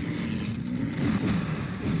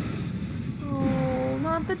 Oh,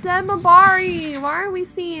 not The dead Mabari! Why are we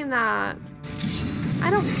seeing that? I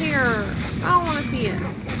don't care. I don't want to see it.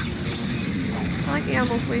 I like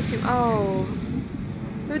animals way too. Oh.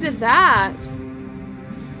 Who did that?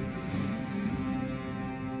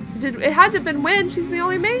 It had to have been Wynn. She's the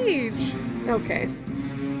only mage. Okay.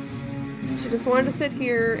 She just wanted to sit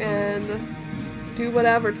here and do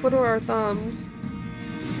whatever, twiddle our thumbs.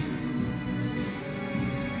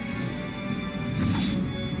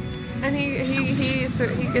 And he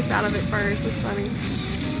gets out of it first. It's funny.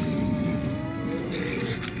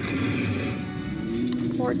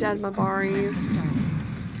 Poor dead Mabaris.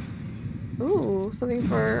 Ooh, something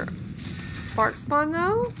for bark spawn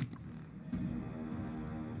though.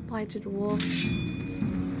 Blighted wolves.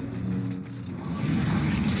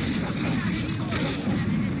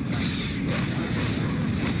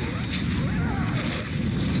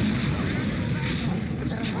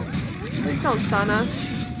 Please don't stun us.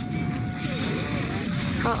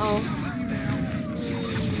 Uh-oh.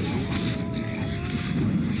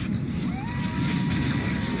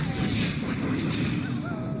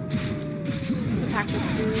 Let's attack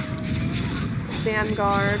this dude.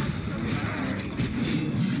 Vanguard.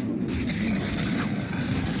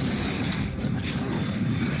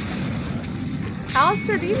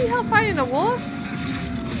 Alistair, do you need help fighting a wolf?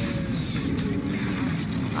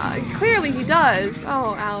 Clearly he does.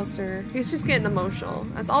 Oh, Alistair. He's just getting emotional.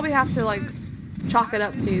 That's all we have to, like, chalk it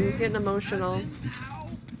up to. He's getting emotional.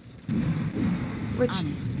 Which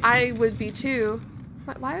I would be too.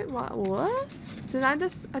 What? Did I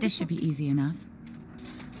just... This should be easy enough.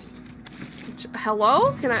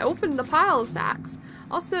 Hello? Can I open the pile of sacks?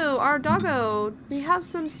 Also, our doggo, we have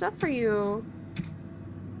some stuff for you.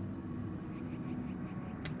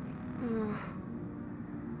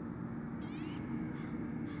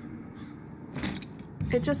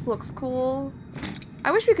 It just looks cool.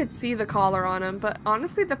 I wish we could see the collar on him, but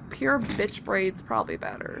honestly, the pure bitch braid's probably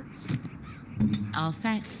better. All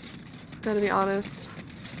set. Gotta be honest.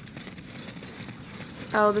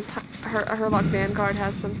 Oh, this Herlock Vanguard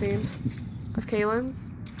has something of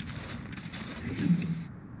Kaylin's.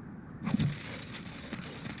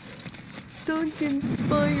 Duncan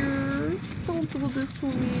Spire, don't do this to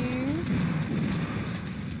me.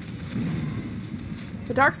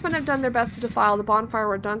 The Darksmen have done their best to defile the bonfire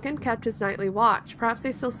where Duncan kept his nightly watch. Perhaps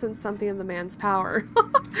they still sense something in the man's power.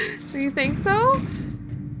 Do you think so?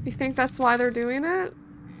 You think that's why they're doing it?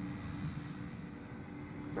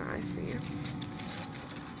 Oh, I see.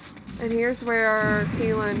 And here's where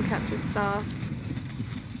Kaylin kept his stuff.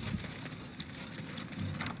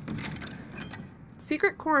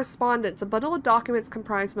 Secret correspondence. A bundle of documents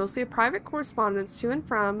comprised mostly of private correspondence to and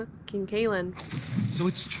from King Kaylin. So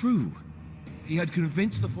it's true. He had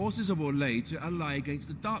convinced the forces of Orlais to ally against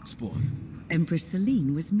the Darkspawn. Empress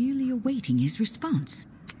Celine was merely awaiting his response.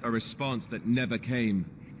 A response that never came,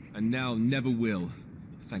 and now never will,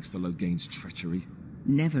 thanks to Loghain's treachery.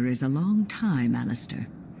 Never is a long time, Alistair.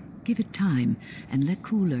 Give it time, and let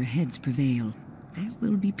cooler heads prevail. There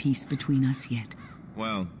will be peace between us yet.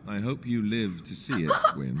 Well, I hope you live to see it,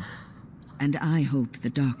 Wynn. And I hope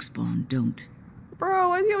the Darkspawn don't. Bro,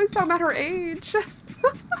 why is he always talking about her age?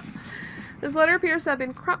 This letter appears to have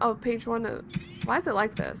been oh, page 1. Why is it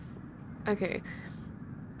like this? Okay.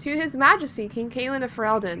 To His Majesty, King Kaylin of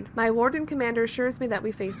Ferelden, my warden commander assures me that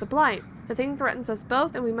we face a blight. The thing threatens us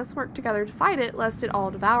both, and we must work together to fight it, lest it all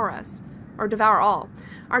devour us. Or devour all.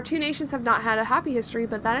 Our two nations have not had a happy history,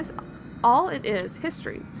 but that is all it is,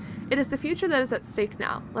 history. It is the future that is at stake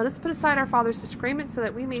now. Let us put aside our father's disagreement so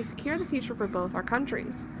that we may secure the future for both our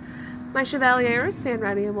countries. My chevaliers stand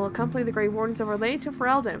ready and will accompany the Grey Wardens of Orlais to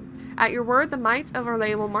Ferelden. At your word, the might of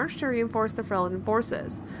Orlais will march to reinforce the Ferelden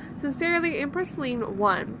forces. Sincerely, Empress Celine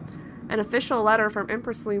 1. An official letter from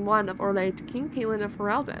Empress Celine 1 of Orlais to King Kaylin of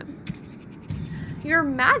Ferelden. Your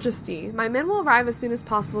Majesty, my men will arrive as soon as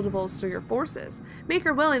possible to bolster your forces. Make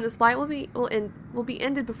her willing, this blight will be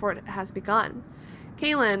ended before it has begun.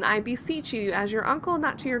 Kaylin, I beseech you, as your uncle,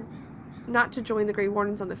 not to join the Grey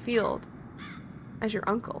Wardens on the field. As your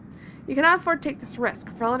uncle. You cannot afford to take this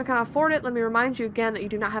risk. Ferelden cannot afford it. Let me remind you again that you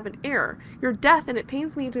do not have an heir. Your death, and it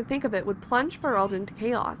pains me to think of it, would plunge Ferelden into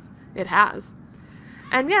chaos. It has.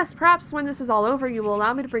 And yes, perhaps when this is all over, you will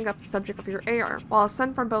allow me to bring up the subject of your heir. While a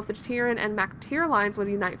son from both the Tyrian and MacTyr lines would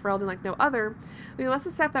unite Ferelden like no other, we must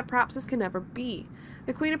accept that perhaps this can never be.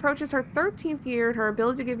 The Queen approaches her 13th year, and her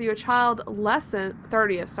ability to give you a child less than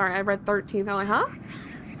 30th. Sorry, I read 13th. I'm like, huh?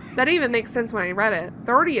 That even makes sense when I read it.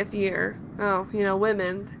 30th year. Oh, you know,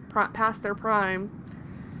 women past their prime.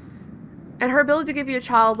 And her ability to give you a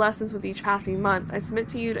child lessens with each passing month. I submit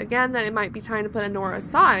to you again that it might be time to put Anora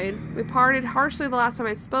aside. We parted harshly the last time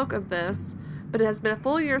I spoke of this, But it has been a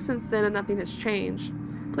full year since then and nothing has changed.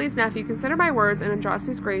 Please, nephew, consider my words and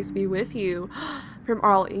Andraste's grace be with you. From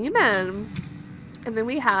archdemon. And then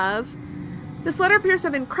we have... This letter appears to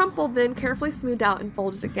have been crumpled, then carefully smoothed out and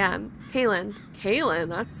folded again. Kaylin,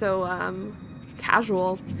 that's so,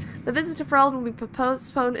 casual. The visit to Ferelden will be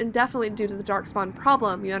postponed indefinitely due to the Darkspawn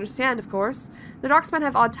problem. You understand, of course. The Darkspawn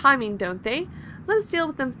have odd timing, don't they? Let us deal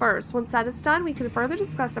with them first. Once that is done, we can further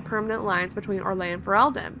discuss a permanent alliance between Orlais and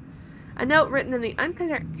Ferelden. A note written in the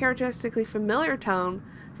uncharacteristically familiar tone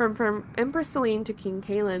from Empress Celine to King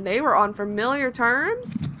Kaylin. They were on familiar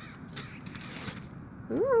terms?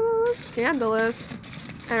 Ooh, scandalous.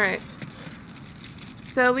 Alright.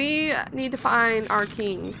 So we need to find our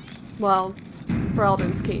king. Well,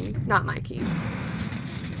 Ferelden's king, not my king.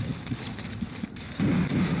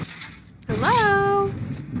 Hello?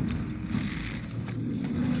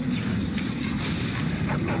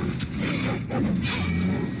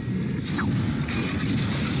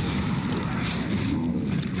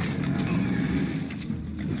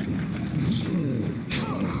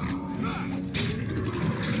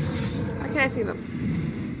 Why can't I see them?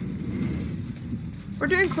 We're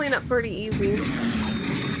doing cleanup pretty easy. I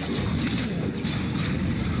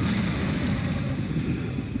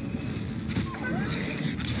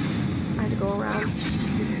had to go around.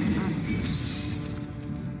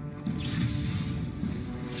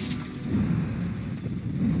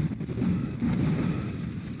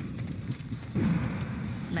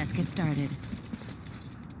 Let's get started.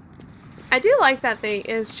 I do like that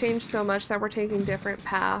it's changed so much that we're taking different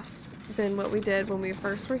paths than what we did when we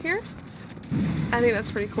first were here. I think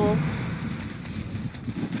that's pretty cool.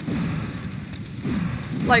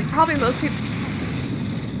 Like, probably most people...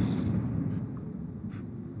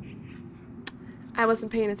 I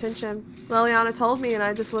wasn't paying attention. Liliana told me and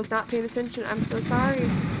I just was not paying attention. I'm so sorry.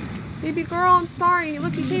 Baby girl, I'm sorry.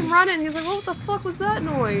 Look, he came running. He's like, what the fuck was that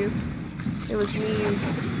noise? It was me.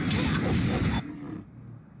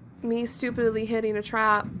 Me stupidly hitting a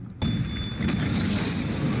trap.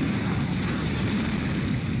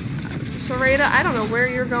 Sarada, I don't know where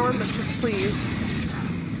you're going, but just please.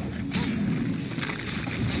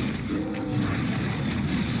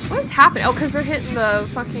 What is happening? Oh, because they're hitting the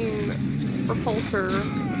fucking repulsor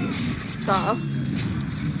stuff.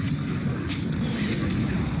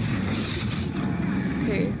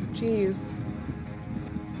 Okay, jeez.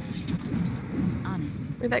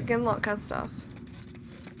 Wait, that Genlock has stuff.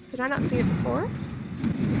 Did I not see it before?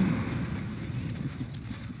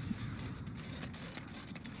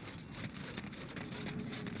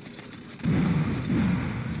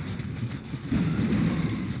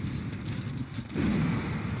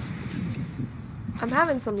 I'm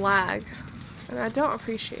having some lag, and I don't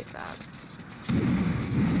appreciate that.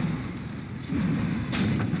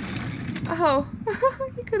 Oh,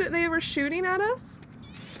 they were shooting at us?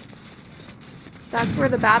 That's where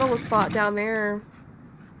the battle was fought, down there.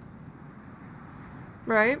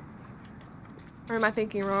 Right? Or am I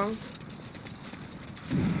thinking wrong?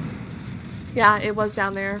 Yeah, it was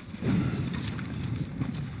down there.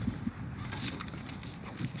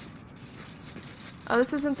 Oh,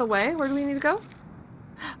 this isn't the way? Where do we need to go?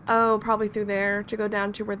 Oh, probably through there to go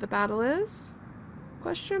down to where the battle is?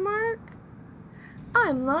 Question mark?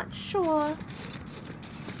 I'm not sure.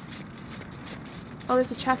 Oh,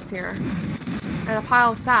 there's a chest here. And a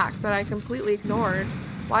pile of sacks that I completely ignored.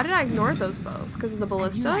 Why did I ignore those both? Because of the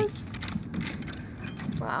ballistas?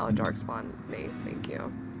 Wow, a Darkspawn mace, thank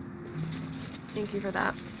you. Thank you for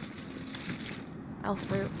that. Elf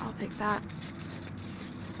fruit, I'll take that.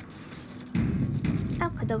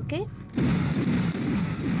 Okie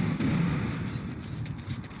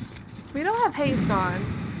We don't have haste on.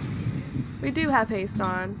 We do have haste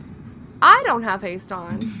on. I don't have haste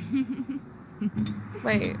on.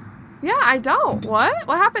 Wait. Yeah, I don't. What?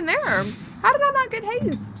 What happened there? How did I not get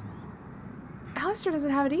haste? Alistair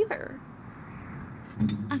doesn't have it either.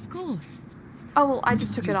 Of course. Oh, well, I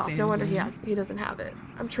just took it off. No wonder he doesn't have it.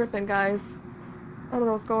 I'm tripping, guys. I don't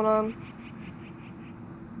know what's going on.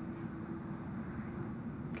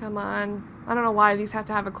 Come on. I don't know why these have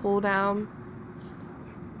to have a cooldown.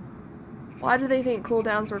 Why do they think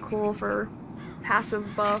cooldowns are cool for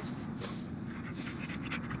passive buffs?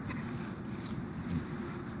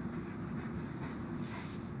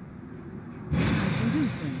 I shall do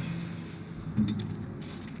so.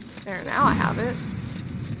 There, now I have it.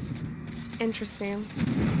 Interesting.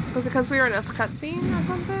 Was it because we were in a cutscene or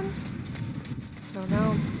something? Don't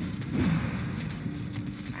know.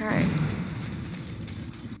 Alright.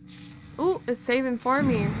 Ooh, it's saving for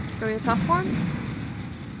me. It's gonna be a tough one.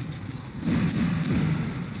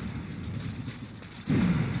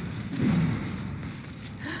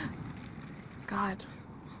 God.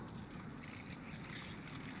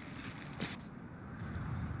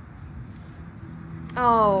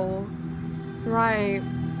 Oh, right.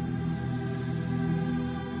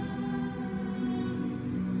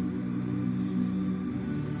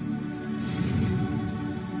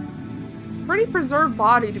 Pretty preserved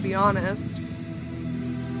body, to be honest.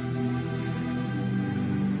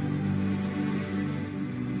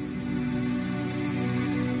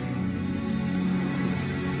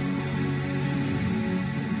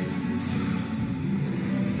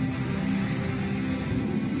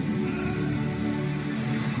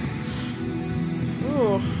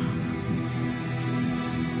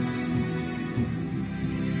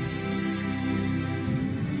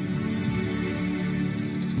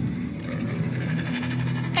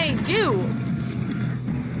 Hey, you!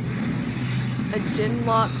 A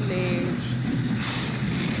Ginlock mage.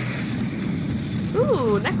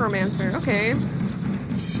 Ooh, necromancer. Okay.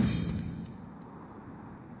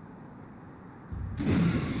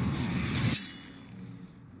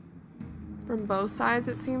 From both sides,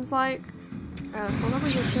 it seems like. Let's hold our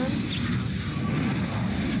position.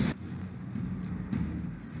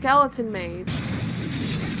 Skeleton mage.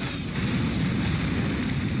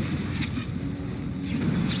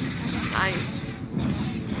 Nice.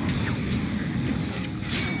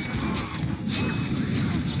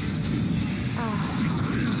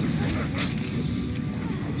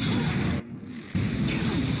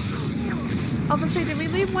 I was gonna say, did we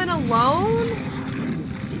leave Wynn alone?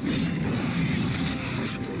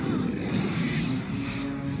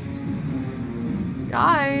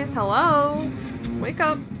 Guys, hello? Wake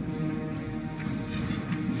up.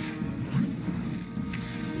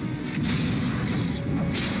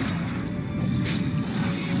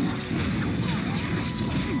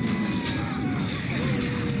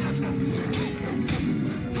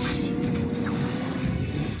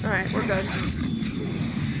 Alright, we're good.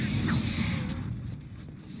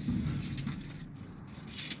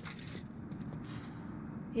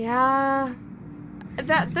 Yeah.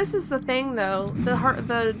 This is the thing, though.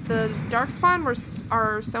 The Darkspawn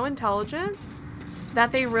are so intelligent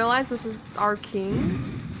that they realize this is our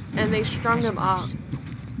king, and they strung him up.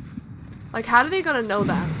 Like, how are they gonna know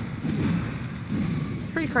that? It's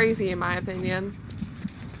pretty crazy, in my opinion.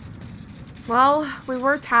 Well, we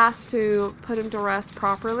were tasked to put him to rest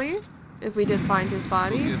properly, if we did find his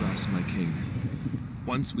body. Forgive us, my king.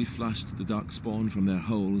 Once we flushed the Darkspawn from their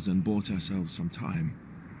holes and bought ourselves some time,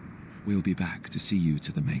 we'll be back to see you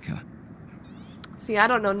to the Maker. See, I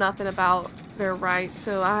don't know nothing about their rights,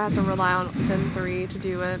 so I have to rely on them three to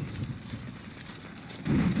do it.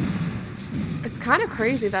 It's kind of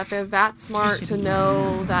crazy that they're that smart to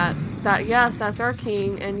know that yes, that's our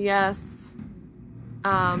king, and yes,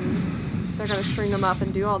 they're gonna string him up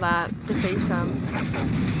and do all that to face him.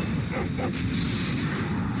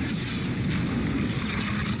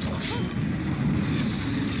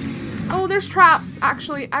 Oh, there's traps.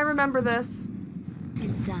 Actually, I remember this.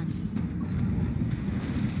 It's done.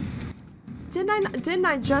 Didn't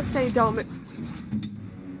I just say don't?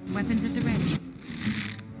 Weapons at the ready.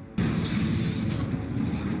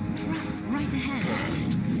 Right ahead.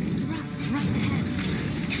 Right ahead.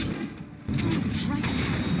 Right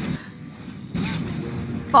ahead.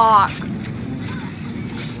 Fuck.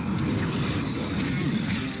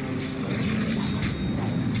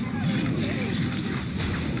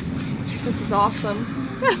 This is awesome.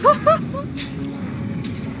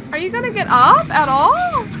 Are you gonna get up at all?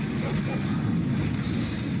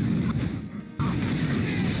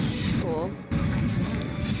 Cool.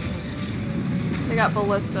 They got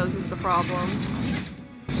ballistas is the problem.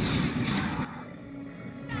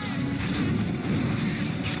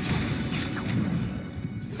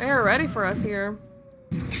 They're ready for us here.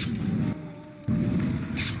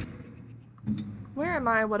 Where am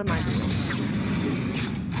I? What am I doing?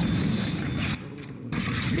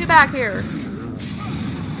 Get back here.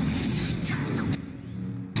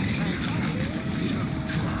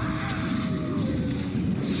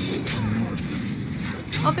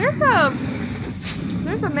 Oh, there's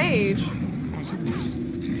a mage.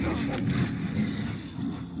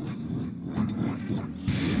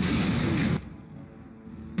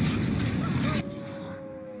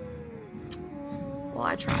 Well,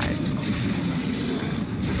 I tried.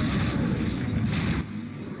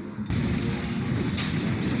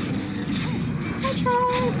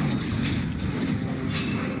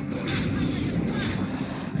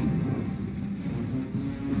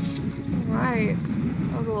 Right.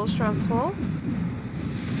 That was a little stressful.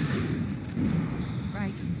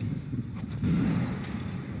 Right.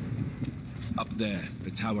 Up there,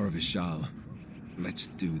 the Tower of Ishal. Let's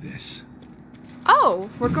do this. Oh! Oh,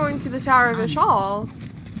 we're going to the Tower of Ishal.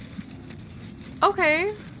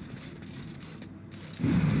 Okay.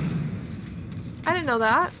 I didn't know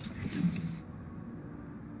that.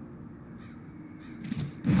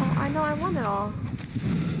 Oh, I know I want it all.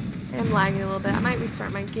 I am lagging a little bit. I might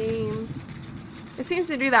restart my game. It seems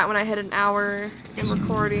to do that when I hit an hour in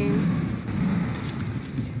recording.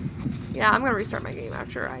 Yeah, I'm gonna restart my game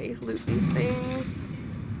after I loot these things.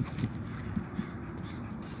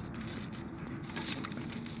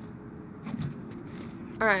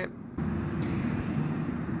 Alright.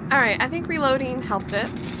 Alright, I think reloading helped it.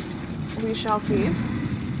 We shall see.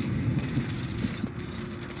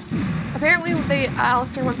 Apparently,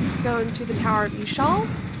 Alistair wants us to go into the Tower of Ishal,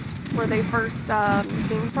 where they first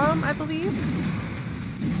came from, I believe.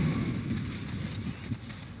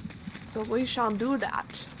 So we shall do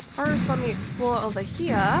that. First, let me explore over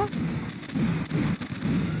here.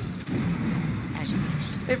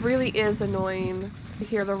 It really is annoying to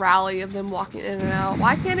hear the rally of them walking in and out.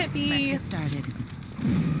 Why can't it be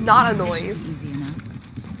not a noise?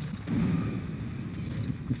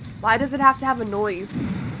 Why does it have to have a noise?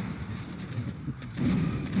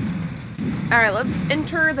 Alright, let's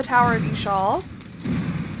enter the Tower of Ishal.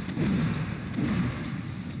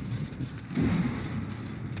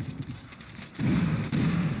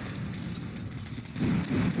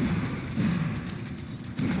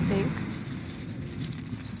 I think.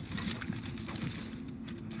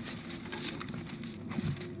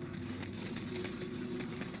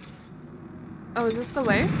 Oh, is this the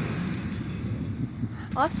way?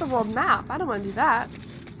 Oh, that's the world map. I don't want to do that.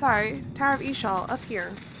 Sorry. Tower of Ishal, up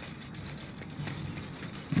here.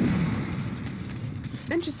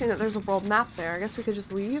 Interesting that there's a world map there. I guess we could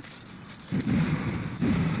just leave.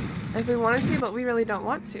 If we wanted to, but we really don't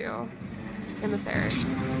want to. Emissary.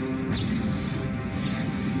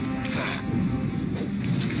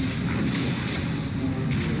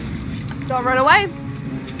 Don't run away!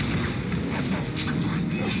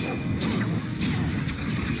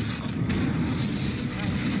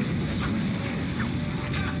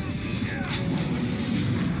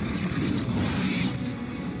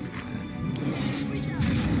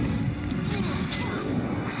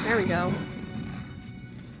 There we go.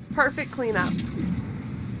 Perfect cleanup.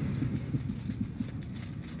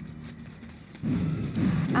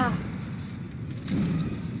 Ah.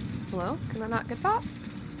 Hello? Can I not get that?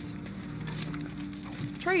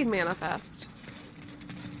 Trade manifest.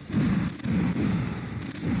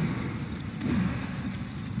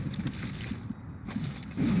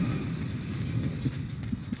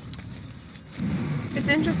 It's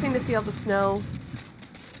interesting to see all the snow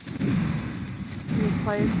in this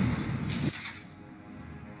place.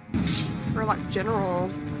 Or like general.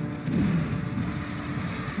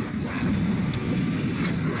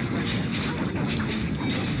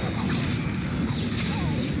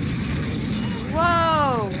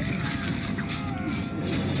 Whoa!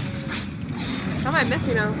 How am I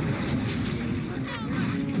missing him?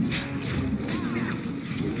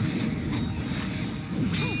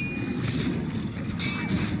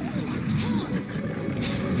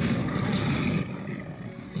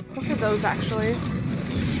 Look for those actually.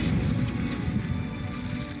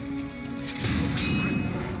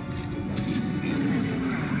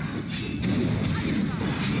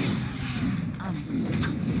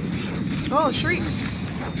 Oh, shriek.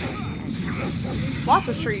 Lots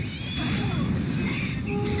of shrieks.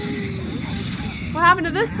 What happened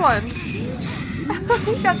to this one?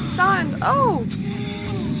 He got stunned. Oh!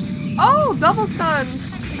 Oh, double stun.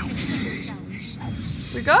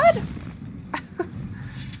 We good?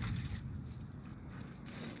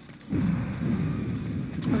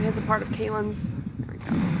 Oh, he has a part of Kaylin's. There we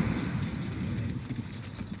go.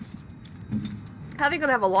 How are they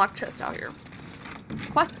gonna have a lock chest out here?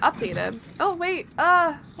 Quest updated. Oh, wait.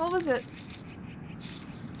 What was it?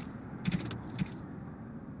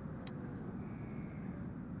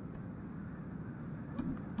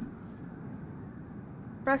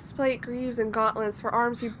 Breastplate, greaves, and gauntlets. For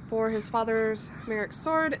arms, he bore his father's Merrick's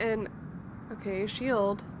sword and... Okay,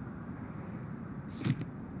 shield.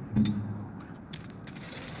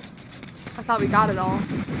 I thought we got it all.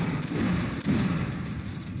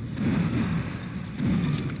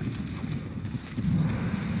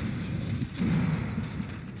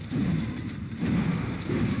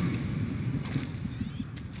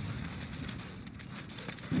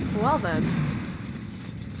 Well then.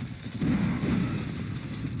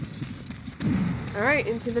 Alright,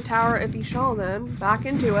 into the Tower of Ishal then. Back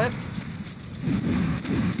into it.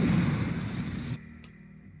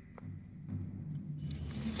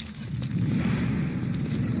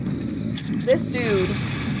 This dude.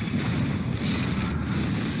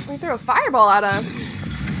 throw a fireball at us.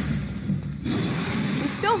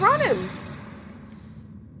 He's still running.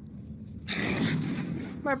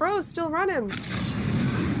 My bro is still running.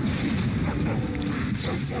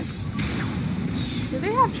 Do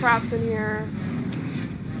they have traps in here?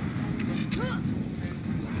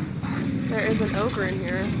 There is an ogre in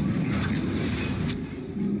here.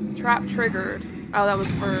 Trap triggered. Oh, that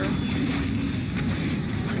was for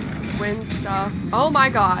wind stuff. Oh my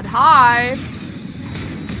god. Hi.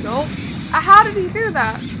 Nope. How did he do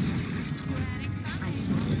that?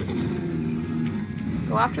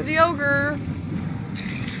 Go after the ogre.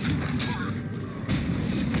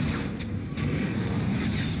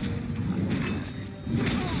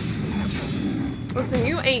 Listen,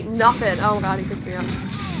 you ain't nothing. Oh god, he picked me up.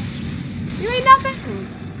 You ain't nothing.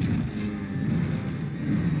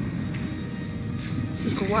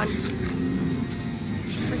 Grunt.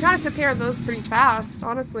 We kind of took care of those pretty fast,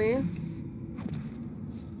 honestly.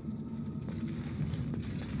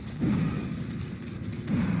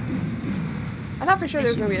 I thought for sure there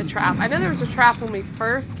was going to be a trap. I know there was a trap when we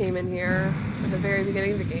first came in here at the very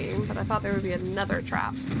beginning of the game, but I thought there would be another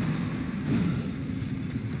trap.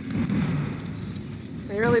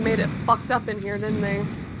 They really made it fucked up in here, didn't they?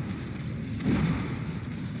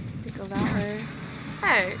 Can't go that way.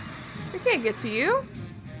 Hey, we can't get to you.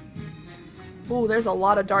 Ooh, there's a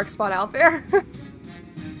lot of dark spot out there.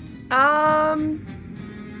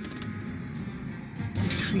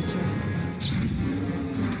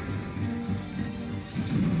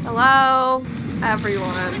 Hello,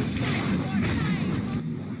 everyone.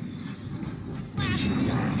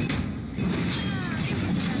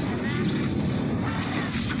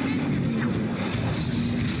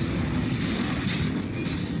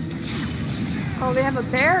 Oh, they have a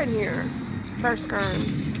bear in here. Bear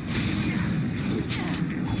skern.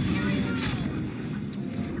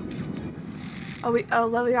 Oh,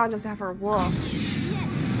 Lilian doesn't have her wolf.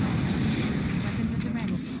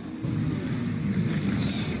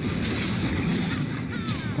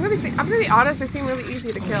 I'm gonna be honest, they seem really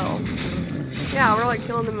easy to kill. Yeah, we're like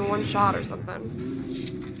killing them in one shot or something.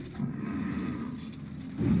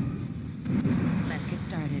 Let's get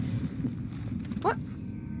started. What?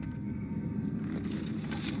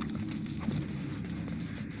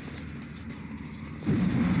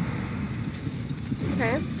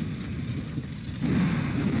 Okay.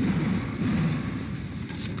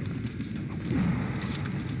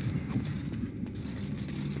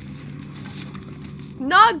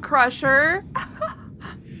 Nog Crusher!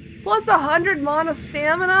 Plus 100 mana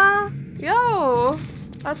stamina? Yo!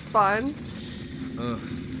 That's fun. Ugh,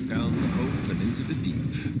 down the hole and into the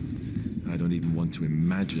deep. I don't even want to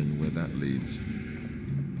imagine where that leads.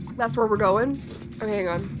 That's where we're going? Okay, hang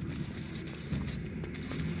on.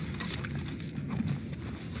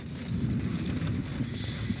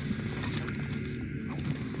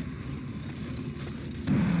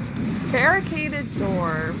 Barricaded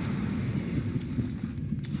door.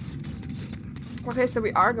 Okay, so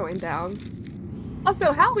we are going down.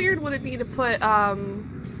 Also, how weird would it be to put,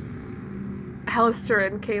 Alistair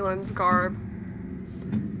in Kaylin's garb?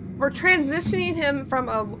 We're transitioning him from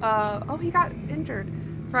a, oh, he got injured.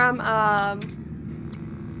 From, a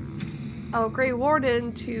Grey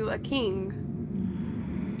Warden to a king.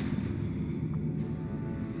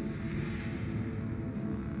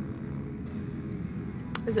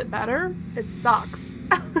 Is it better? It sucks.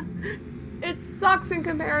 It sucks in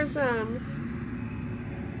comparison.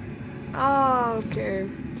 Oh, okay.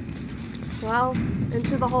 Well,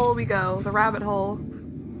 into the hole we go. The rabbit hole.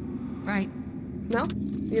 Right. No?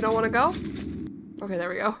 You don't want to go? Okay, there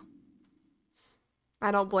we go.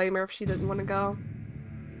 I don't blame her if she didn't want to go.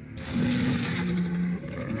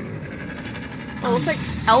 Oh, it looks like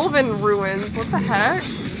elven ruins. What the heck?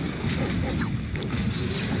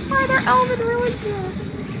 Why are there elven ruins here?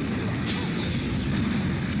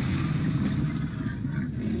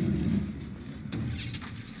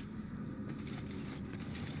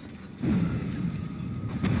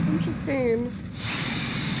 Interesting.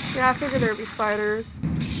 Yeah, I figured there'd be spiders.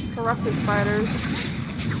 Corrupted spiders.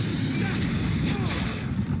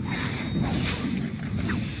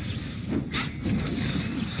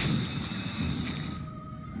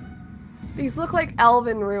 These look like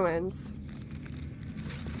elven ruins.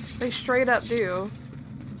 They straight up do.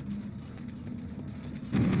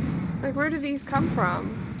 Like, where do these come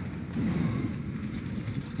from?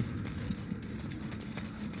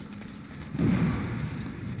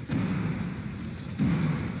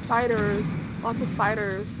 Spiders. Lots of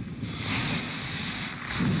spiders.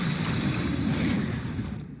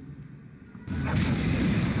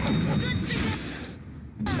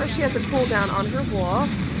 First, she has a cooldown on her wolf.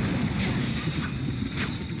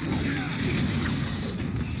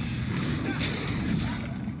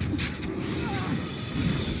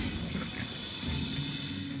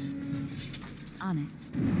 On it.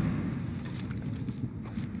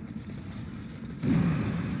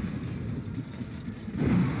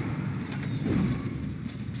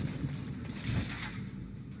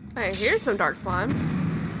 Hey, here's some darkspawn.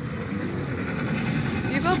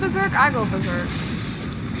 You go berserk, I go berserk.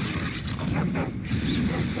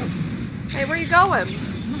 Hey, where you going?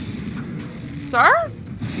 Sir?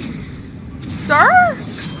 Sir?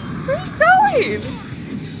 Where are you going?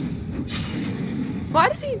 Why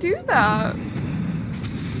did he do that?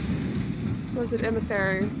 Was it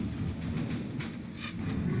emissary?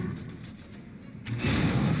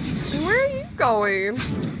 Where are you going?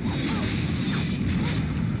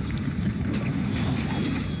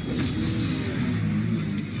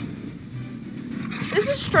 This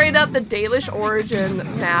is straight up the Dalish origin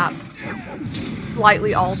map.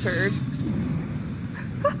 Slightly altered.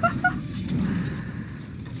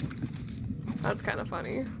 That's kind of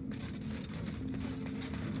funny.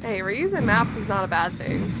 Hey, reusing maps is not a bad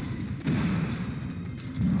thing.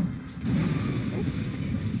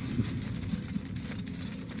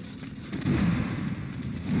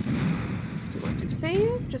 Do you want to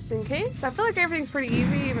save, just in case? I feel like everything's pretty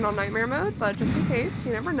easy, even on nightmare mode, but just in case,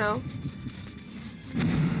 you never know.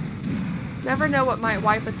 Never know what might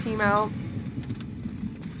wipe a team out.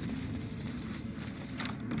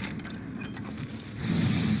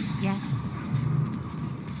 Yes.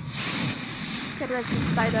 Get rid of the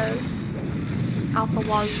spiders. Out the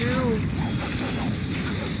wazoo.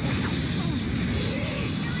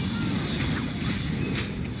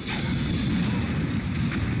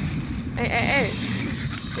 Hey, hey, hey.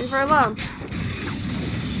 Leave her alone.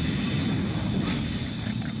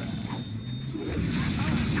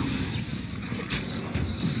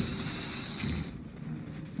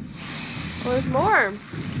 Oh, there's more.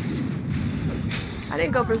 I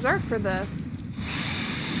didn't go berserk for this.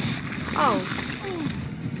 Oh.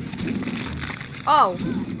 Oh.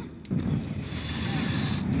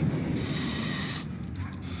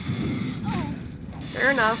 Fair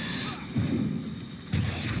enough.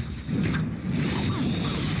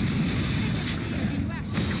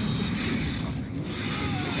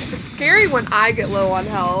 It's scary when I get low on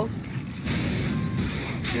health.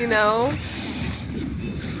 You know?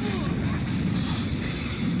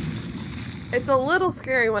 It's a little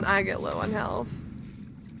scary when I get low on health.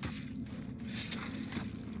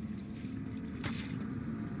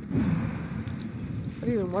 What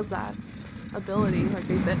even was that? Ability? Like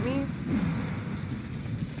they bit me?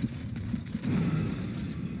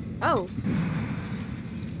 Oh.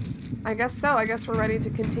 I guess so. I guess we're ready to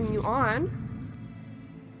continue on.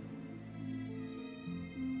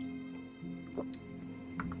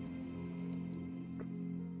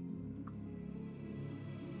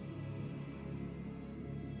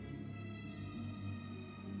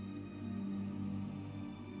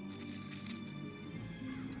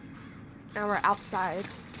 Now we're outside.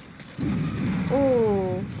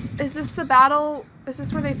 Oh, is this the battle? Is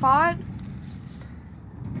this where they fought?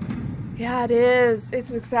 Yeah, it is.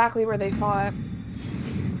 It's exactly where they fought.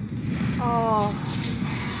 Oh.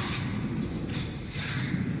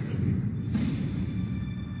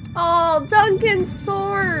 Oh, Duncan's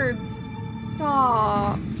swords.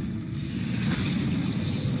 Stop.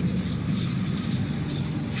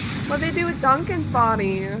 What'd they do with Duncan's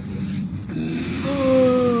body?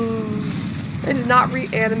 They did not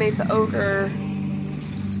reanimate the ogre.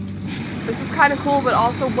 This is kind of cool, but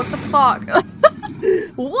also, what the fuck?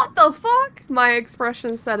 What the fuck? My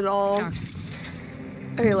expression said it all.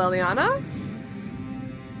 Okay, Liliana.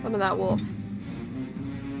 Some of that wolf.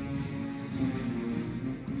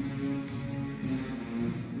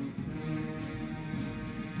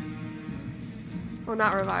 Oh,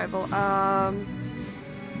 not revival.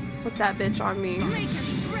 Put that bitch on me.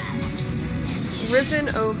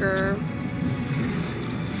 Risen ogre.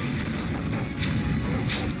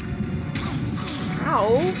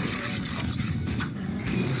 Ow.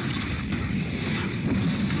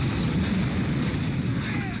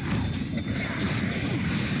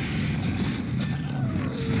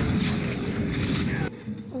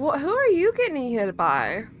 What? Who are you getting hit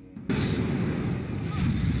by?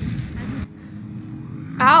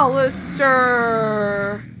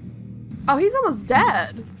 Alistair. Oh, he's almost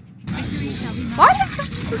dead. Why?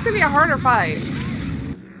 This is gonna be a harder fight.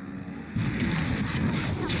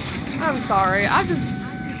 I'm sorry. I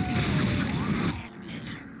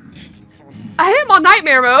am on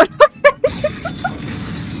nightmare mode.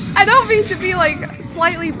 I don't mean to be like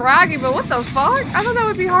slightly braggy, but what the fuck? I thought that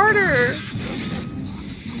would be harder.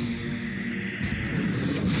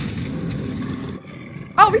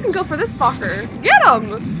 Oh, we can go for this fucker. Get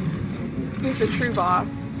him! He's the true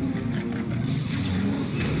boss.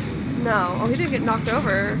 No. Oh, he didn't get knocked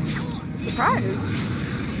over. I'm surprised.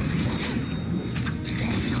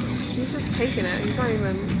 He's just taking it. He's not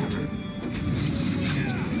even...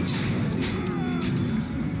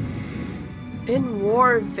 In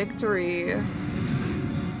war victory.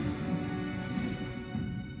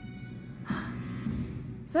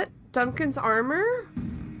 Is that Duncan's armor?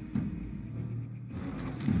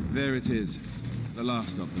 There it is. The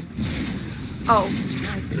last of them. Oh.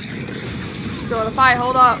 Still in a fight,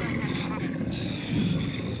 hold up.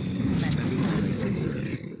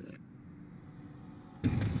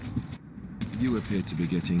 You appear to be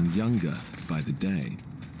getting younger by the day.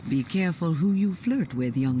 Be careful who you flirt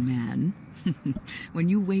with, young man. When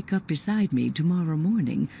you wake up beside me tomorrow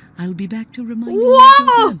morning, I'll be back to remind you of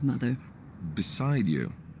your grandmother. Beside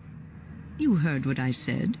you? You heard what I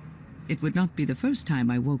said. It would not be the first time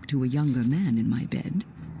I woke to a younger man in my bed.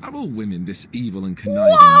 Are all women this evil and conniving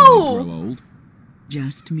when they grow old?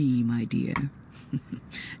 Just me, my dear.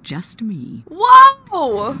 Just me.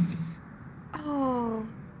 Whoa! Oh.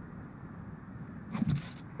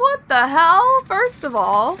 What the hell? First of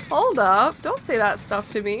all, hold up. Don't say that stuff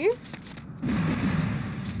to me.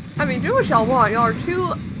 I mean, do what y'all want. Y'all are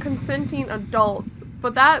two consenting adults.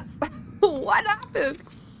 But that's... what happened?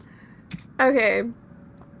 Okay.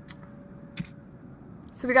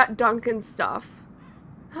 So we got Duncan stuff.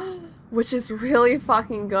 Which is really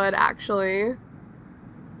fucking good, actually.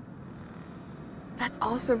 That's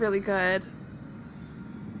also really good.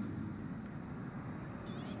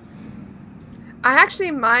 I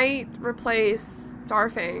actually might replace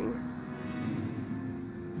Starfang.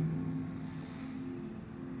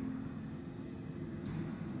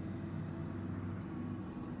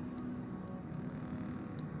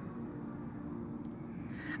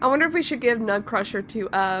 I wonder if we should give Nud Crusher to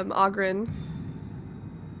Ogren.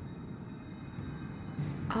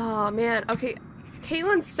 Oh man, okay.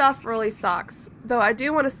 Caitlyn's stuff really sucks. Though I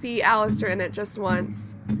do want to see Alistair in it just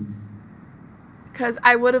once. Because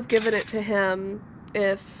I would have given it to him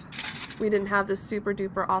if we didn't have this super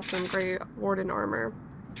duper awesome Grey Warden armor.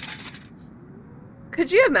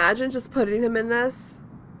 Could you imagine just putting him in this?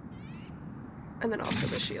 And then also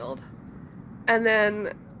the shield. And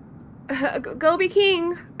then... go be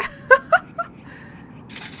king!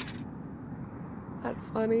 That's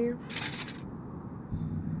funny.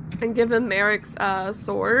 And give him Merrick's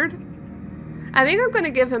sword. I think I'm going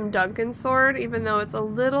to give him Duncan's sword, even though it's a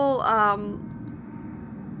little,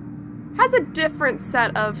 has a different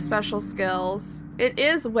set of special skills. It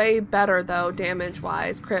is way better, though,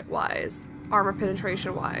 damage-wise, crit-wise, armor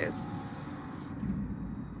penetration-wise.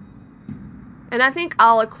 And I think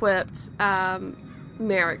I'll equip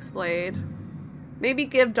Merrick's blade. Maybe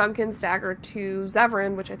give Duncan's dagger to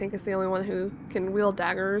Zevran, which I think is the only one who can wield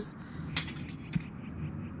daggers.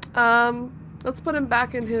 Let's put him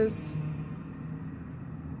back in his...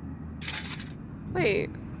 Wait.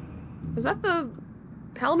 Is that the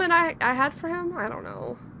helmet I had for him? I don't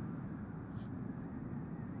know.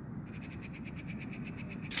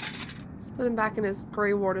 Let's put him back in his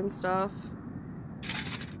Grey Warden stuff.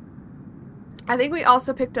 I think we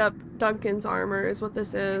also picked up Duncan's armor is what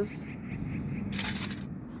this is.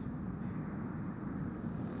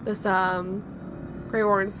 This, Grey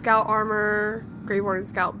Warden Scout armor, Grey Warden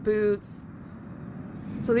Scout boots.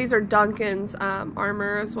 So these are Duncan's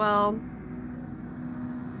armor as well.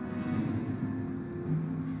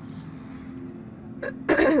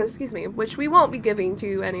 Excuse me, which we won't be giving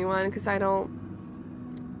to anyone because I don't...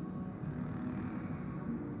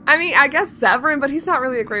 I mean, I guess Zevran, but he's not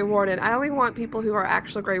really a Grey Warden. I only want people who are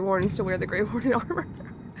actual Grey Wardens to wear the Grey Warden armor.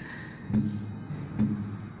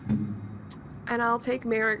 And I'll take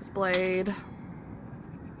Merrick's blade.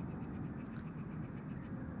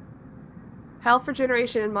 Health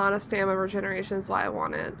regeneration and mana stamina regeneration is why I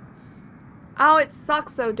want it. Oh, it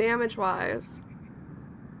sucks though, damage-wise.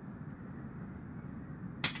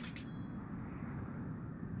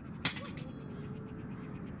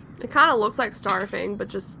 It kind of looks like Starfang, but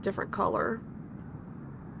just different color.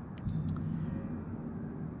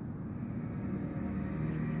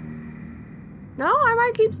 No, I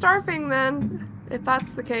might keep Starfang then, if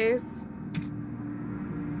that's the case.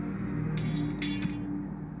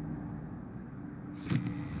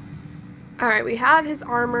 Alright, we have his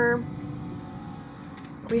armor.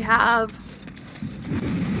 We have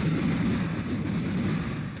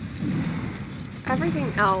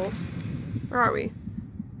everything else. Where are we?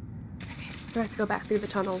 So we have to go back through the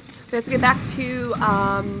tunnels. We have to get back to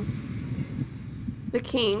the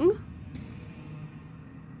king.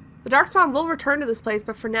 The Darkspawn will return to this place,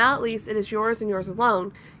 but for now at least it is yours and yours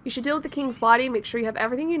alone. You should deal with the king's body, make sure you have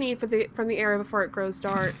everything you need from the area before it grows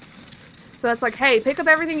dark. So it's like, hey, pick up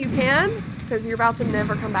everything you can, because you're about to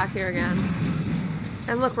never come back here again.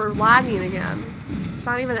 And look, we're lagging again. It's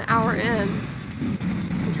not even an hour in.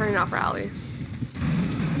 I'm turning off rally.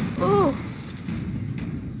 Ooh.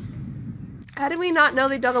 How did we not know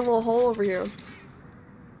they dug a little hole over here?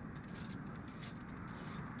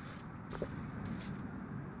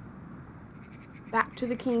 Back to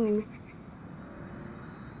the king.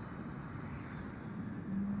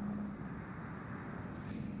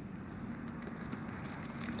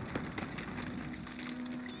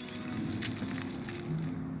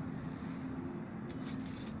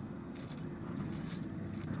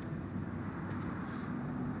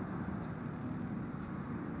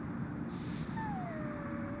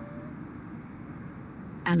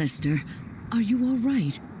 Alistair, are you all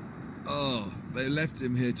right? Oh, they left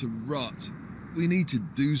him here to rot. We need to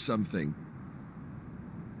do something.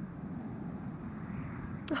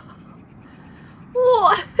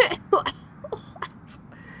 What?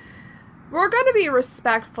 We're going to be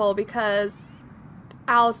respectful because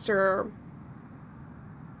Alistair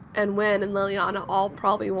and Wynne and Liliana all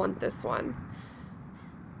probably want this one.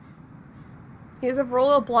 He is of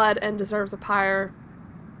royal blood and deserves a pyre.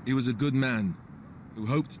 He was a good man who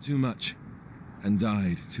hoped too much and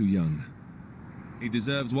died too young. He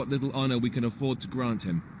deserves what little honor we can afford to grant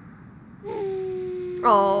him.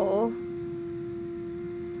 Oh.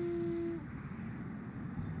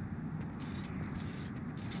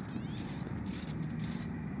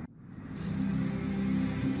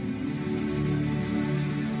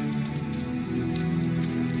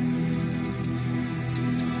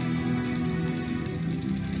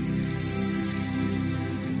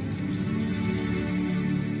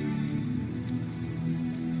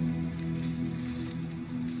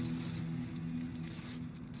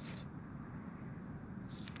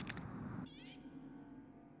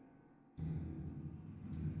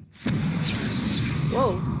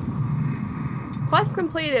 Whoa. Quest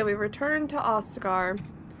completed. We returned to Ostagar.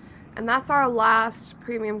 And that's our last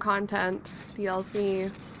premium content DLC.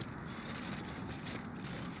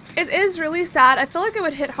 It is really sad. I feel like it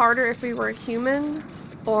would hit harder if we were a human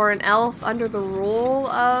or an elf under the rule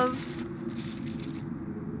of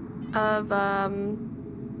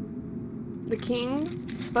the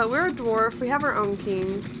king. But we're a dwarf. We have our own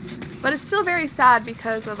king. But it's still very sad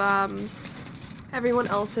because of everyone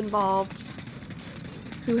else involved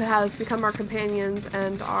who has become our companions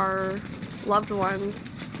and our loved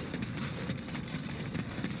ones.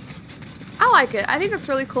 I like it. I think it's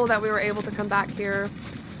really cool that we were able to come back here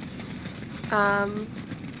after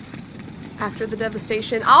the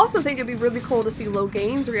devastation. I also think it'd be really cool to see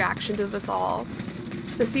Loghain's reaction to this all.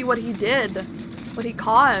 To see what he did, what he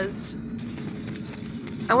caused.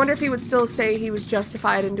 I wonder if he would still say he was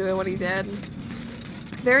justified in doing what he did.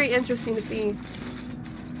 Very interesting to see.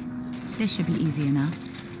 This should be easy enough.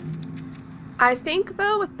 I think,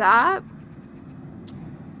 though, with that,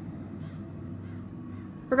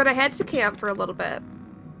 we're gonna head to camp for a little bit.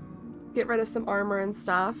 Get rid of some armor and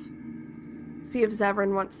stuff. See if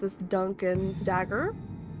Zevran wants this Duncan's dagger.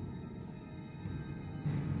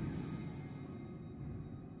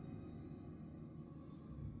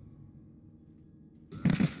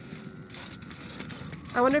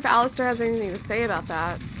 I wonder if Alistair has anything to say about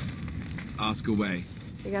that. Ask away.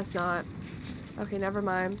 I guess not. Okay, never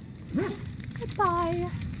mind. Goodbye.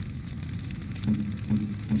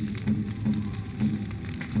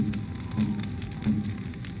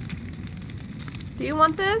 Do you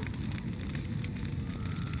want this?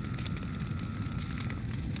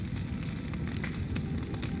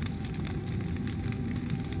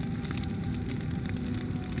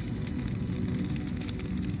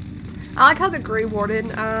 I like how the Grey Warden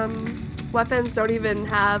weapons don't even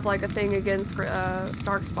have like a thing against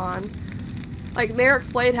Darkspawn. Like Merrick's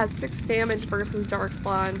blade has 6 damage versus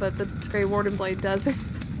Darkspawn, but the Grey Warden blade doesn't.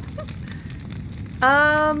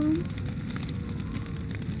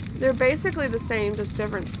 They're basically the same, just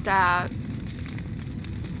different stats.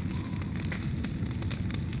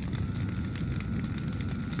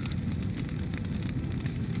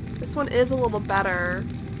 This one is a little better.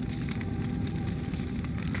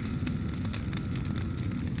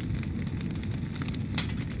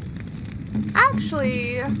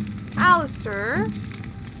 Actually, Alistair,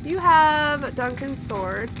 you have Duncan's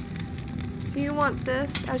sword. Do you want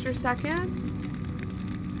this as your second?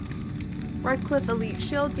 Redcliffe Elite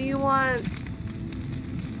Shield, do you want...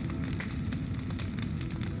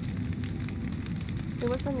 Hey,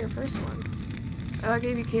 what's on your first one? Oh, I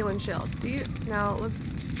gave you Caelan's Shield. Do you... No,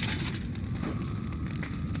 let's...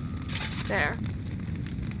 There.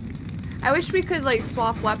 I wish we could, like,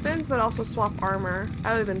 swap weapons, but also swap armor.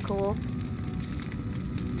 That would have been cool.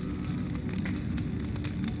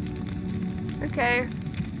 Okay.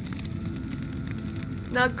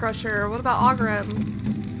 Nug Crusher. What about Ogrim?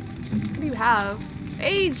 What do you have?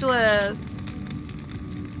 Ageless!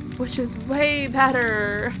 Which is way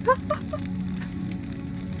better.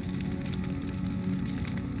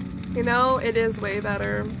 You know, it is way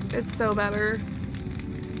better. It's so better.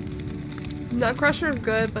 Nut Crusher is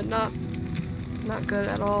good, but not good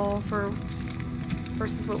at all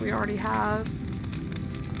versus what we already have.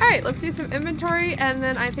 Alright, let's do some inventory, and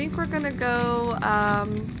then I think we're gonna go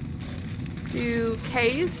do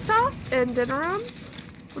Kay's stuff in dinner room.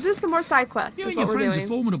 We'll do some more side quests, is what we're doing.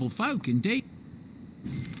 Formidable folk, indeed.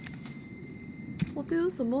 We'll do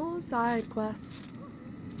some more side quests.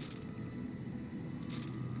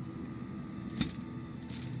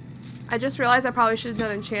 I just realized I probably should have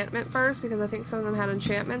done enchantment first because I think some of them had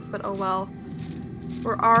enchantments, but oh well.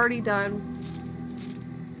 We're already done.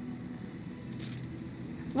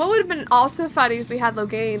 What would have been also funny if we had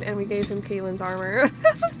Logain and we gave him Caitlyn's armor.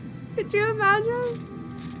 Could you imagine?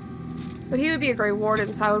 But he would be a Grey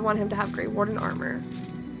Warden, so I would want him to have Grey Warden armor.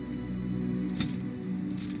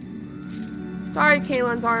 Sorry,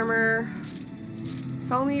 Caitlyn's armor.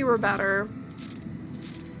 If only you were better.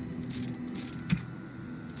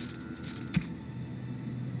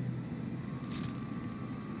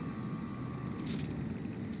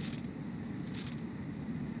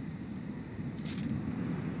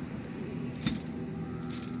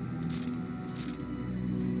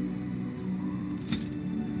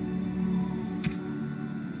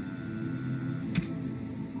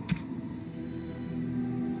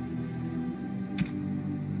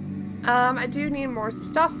 I do need more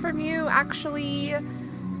stuff from you, actually.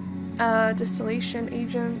 Distillation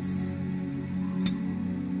agents.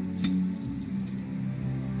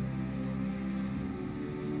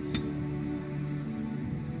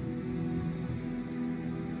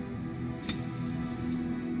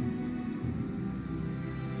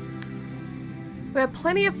 We have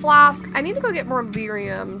plenty of flask. I need to go get more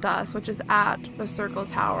lyrium dust, which is at the circle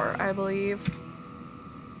tower, I believe.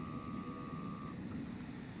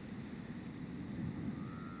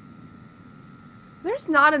 There's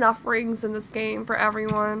not enough rings in this game for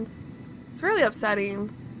everyone. It's really upsetting,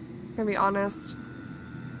 I'm gonna be honest.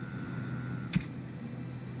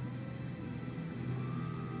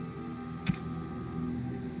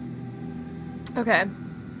 Okay.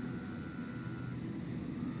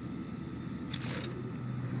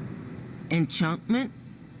 Enchantment?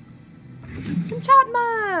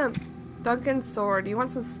 Enchantment! Duncan's sword. Do you want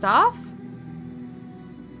some stuff?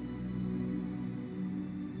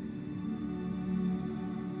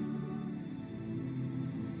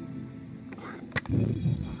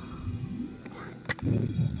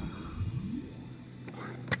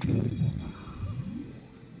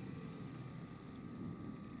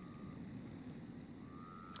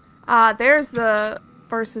 There's the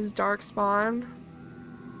versus Darkspawn.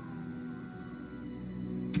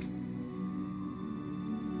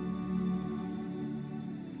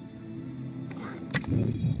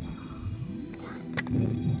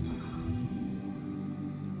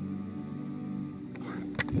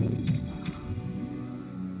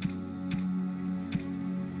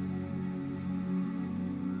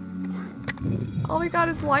 All we got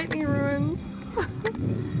is lightning ruins.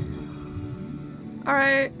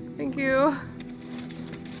 Alright, thank you.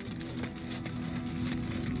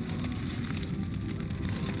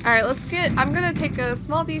 Alright, let's get... I'm gonna take a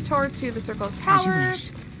small detour to the Circle Tower,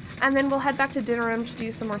 and then we'll head back to dinner room to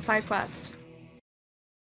do some more side quests.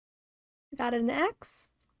 Got an X?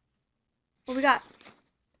 What we got?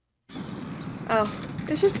 Oh,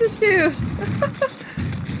 it's just this dude.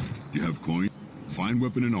 You have coin? Fine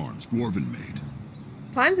weapon and arms, dwarven made.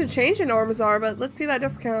 Times have changed in Ormazar, but let's see that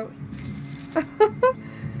discount.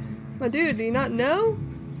 My dude, do you not know?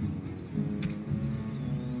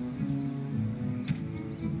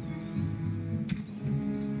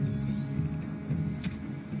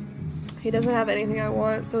 He doesn't have anything I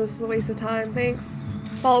want, so this is a waste of time. Thanks.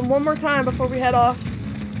 Solve one more time before we head off.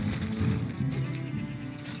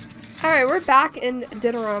 Alright, we're back in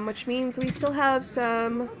dinner room, which means we still have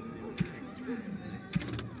some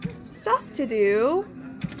stuff to do.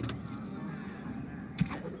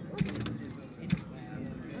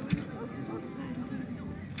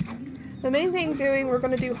 The main thing doing, we're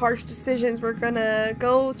gonna do harsh decisions. We're gonna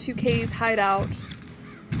go to Kay's hideout.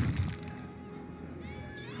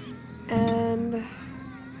 And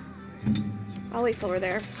I'll wait till we're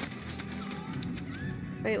there.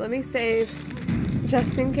 Wait, let me save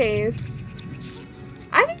just in case.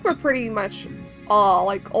 I think we're pretty much all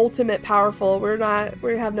like ultimate powerful.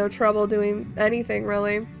 We have no trouble doing anything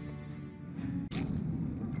really.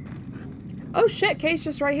 Oh shit, Kay's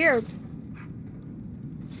just right here.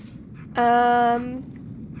 On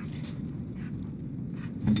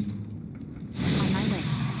my way.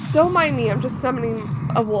 Don't mind me, I'm just summoning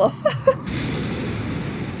a wolf.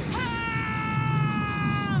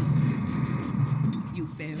 You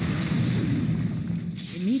failed.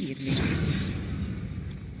 Immediately.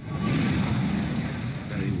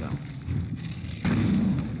 Very well.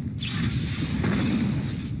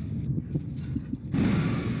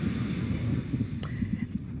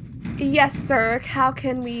 Yes, sir. How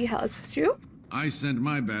can we assist you? I sent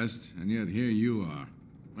my best, and yet here you are.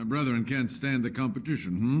 My brethren can't stand the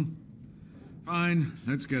competition, Fine,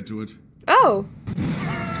 let's get to it. Oh!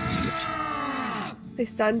 They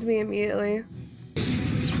stunned me immediately.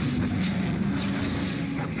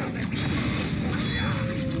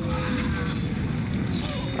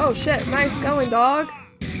 Oh shit, nice going, dog.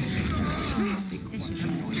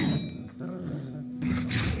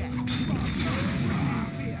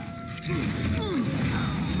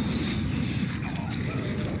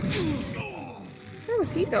 Where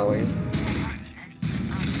was he going?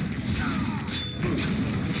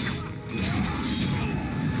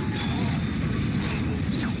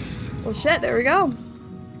 Well shit, there we go.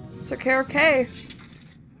 Took care of Kay.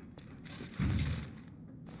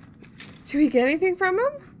 Do we get anything from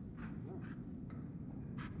him?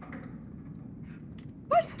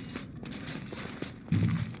 What?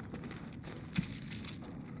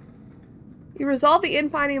 You resolve the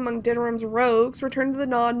infighting among Dinnerim's rogues. Return to the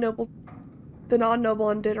non-noble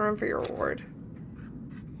in Dinnerim for your reward.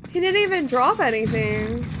 He didn't even drop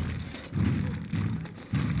anything.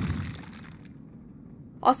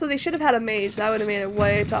 Also, they should have had a mage. That would have made it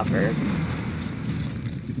way tougher.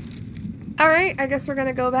 Alright, I guess we're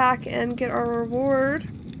gonna go back and get our reward.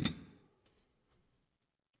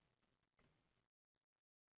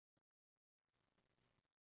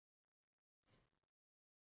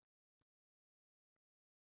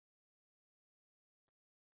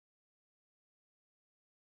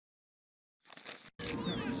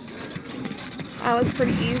 That was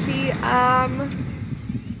pretty easy.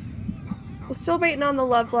 We're still waiting on the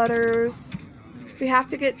love letters. We have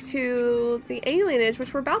to get to the alienage,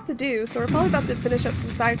 which we're about to do, so we're probably about to finish up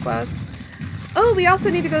some side quests. Oh, we also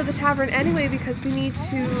need to go to the tavern anyway because we need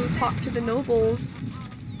to talk to the nobles.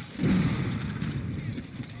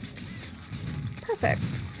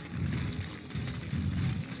 Perfect.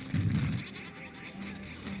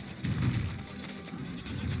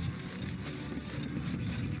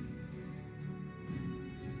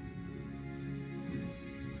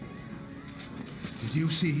 Did you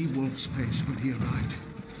see Wolf's face when he arrived?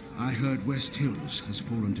 I heard West Hills has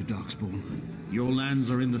fallen to Darkspawn. Your lands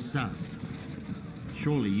are in the south.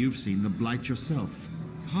 Surely you've seen the Blight yourself.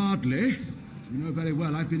 Hardly. You know very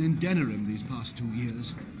well I've been in Dinnerim these past 2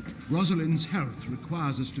 years. Rosalind's health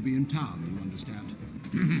requires us to be in town, you understand.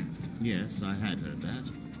 Yes, I had heard that.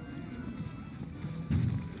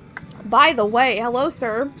 By the way, hello,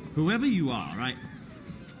 sir. Whoever you are,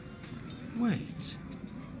 Wait.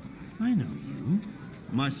 I know you.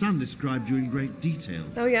 My son described you in great detail.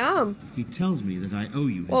 Oh, yeah. He tells me that I owe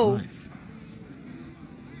you his Whoa. life.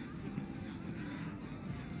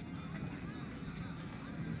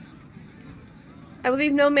 I will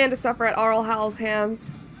leave no man to suffer at Arl Hal's hands.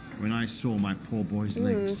 When I saw my poor boy's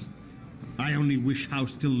legs, I only wish Howe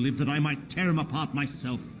still lived that I might tear him apart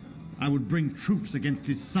myself. I would bring troops against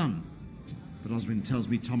his son. But Oswin tells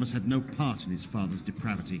me Thomas had no part in his father's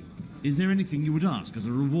depravity. Is there anything you would ask as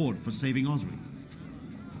a reward for saving Oswin?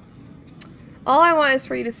 All I want is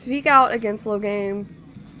for you to speak out against Loghain.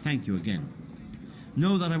 Thank you again.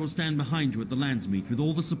 Know that I will stand behind you at the Landsmeet with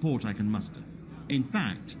all the support I can muster. In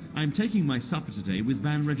fact, I'm taking my supper today with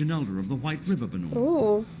Ban Reginalda of the White River Banor.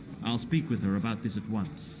 Ooh. I'll speak with her about this at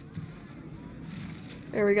once.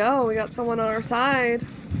 There we go. We got someone on our side.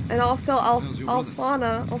 And also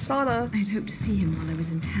Alstana. I'd hoped to see him while I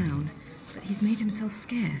was in town, but he's made himself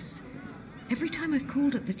scarce. Every time I've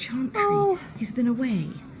called at the Chantry, he's been away.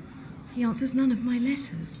 He answers none of my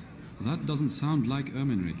letters. That doesn't sound like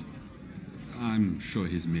Ermenric. I'm sure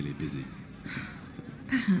he's merely busy.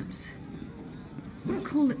 Perhaps. We'll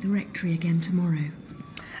call at the rectory again tomorrow.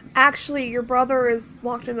 Actually, your brother is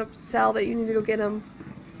locked in a cell that you need to go get him.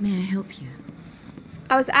 May I help you?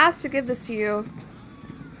 I was asked to give this to you.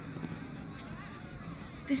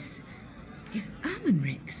 This is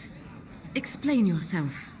Ermenric's. Explain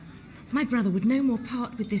yourself. My brother would no more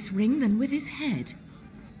part with this ring than with his head.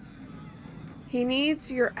 He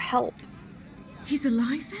needs your help. He's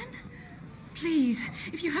alive then? Please,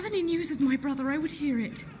 if you have any news of my brother, I would hear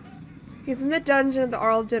it. He's in the dungeon of the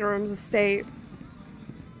Earl of Dinnerim's estate.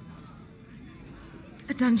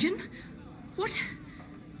 A dungeon? What?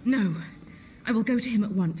 No. I will go to him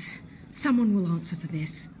at once. Someone will answer for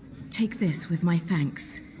this. Take this with my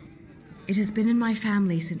thanks. It has been in my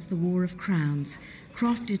family since the War of Crowns,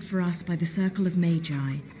 crafted for us by the Circle of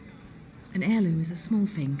Magi. An heirloom is a small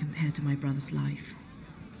thing compared to my brother's life.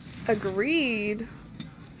 Agreed.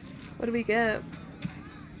 What do we get?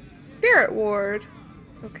 Spirit Ward.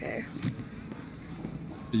 Okay.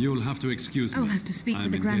 You'll have to excuse me. I'll have to speak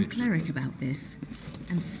with the Grand Cleric about this.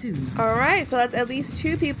 And soon. Alright, so that's at least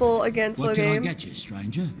 2 people against Logame. What can I get you,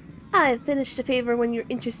 stranger? I've finished a favor when you're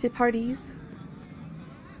interested parties.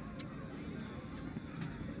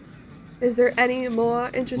 Is there any more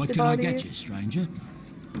interested parties? What can I get you, stranger?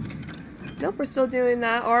 Nope, we're still doing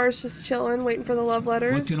that. R's just chilling, waiting for the love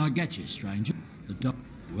letters. What can I get you, stranger?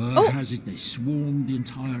 Word has it they swarmed the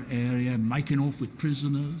entire area, making off with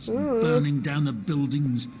prisoners, and burning down the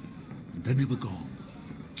buildings, and then they were gone.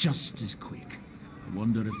 Just as quick. I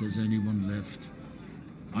wonder if there's anyone left.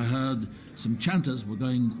 I heard some chanters were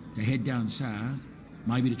going to head down south,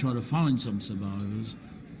 maybe to try to find some survivors.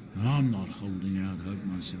 And I'm not holding out hope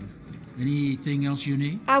myself. Anything else you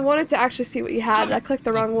need? I wanted to actually see what you had. I clicked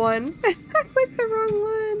the wrong one. I clicked the wrong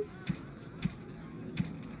one.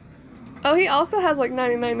 Oh, he also has like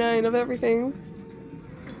 99.9 of everything.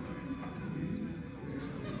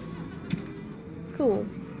 Cool.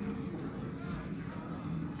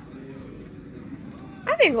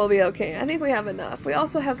 I think we'll be okay. I think we have enough. We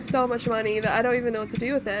also have so much money that I don't even know what to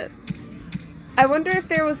do with it. I wonder if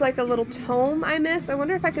there was like a little tome I missed. I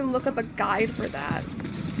wonder if I can look up a guide for that.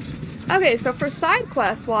 Okay, so for side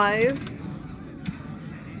quest wise,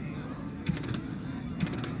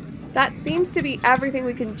 that seems to be everything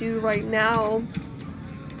we can do right now.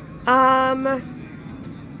 I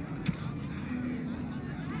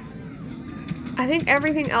think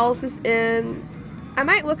everything else is in. I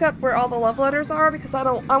might look up where all the love letters are because I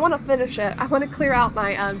want to finish it. I want to clear out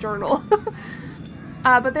my journal.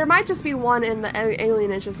 But there might just be one in the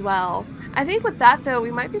alienage as well. I think with that though, we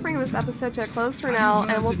might be bringing this episode to a close for now,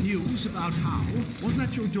 and we'll. The news about how was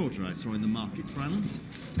that your daughter I saw in the market, Fryland?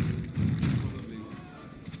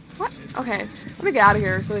 What? Okay, let me get out of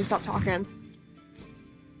here so they stop talking.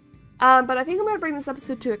 But I think I'm going to bring this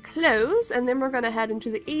episode to a close, and then we're going to head into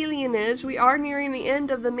the alienage. We are nearing the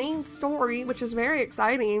end of the main story, which is very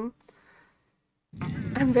exciting.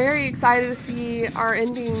 I'm very excited to see our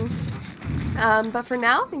ending. But for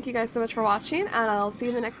now, thank you guys so much for watching, and I'll see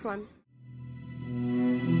you in the next one.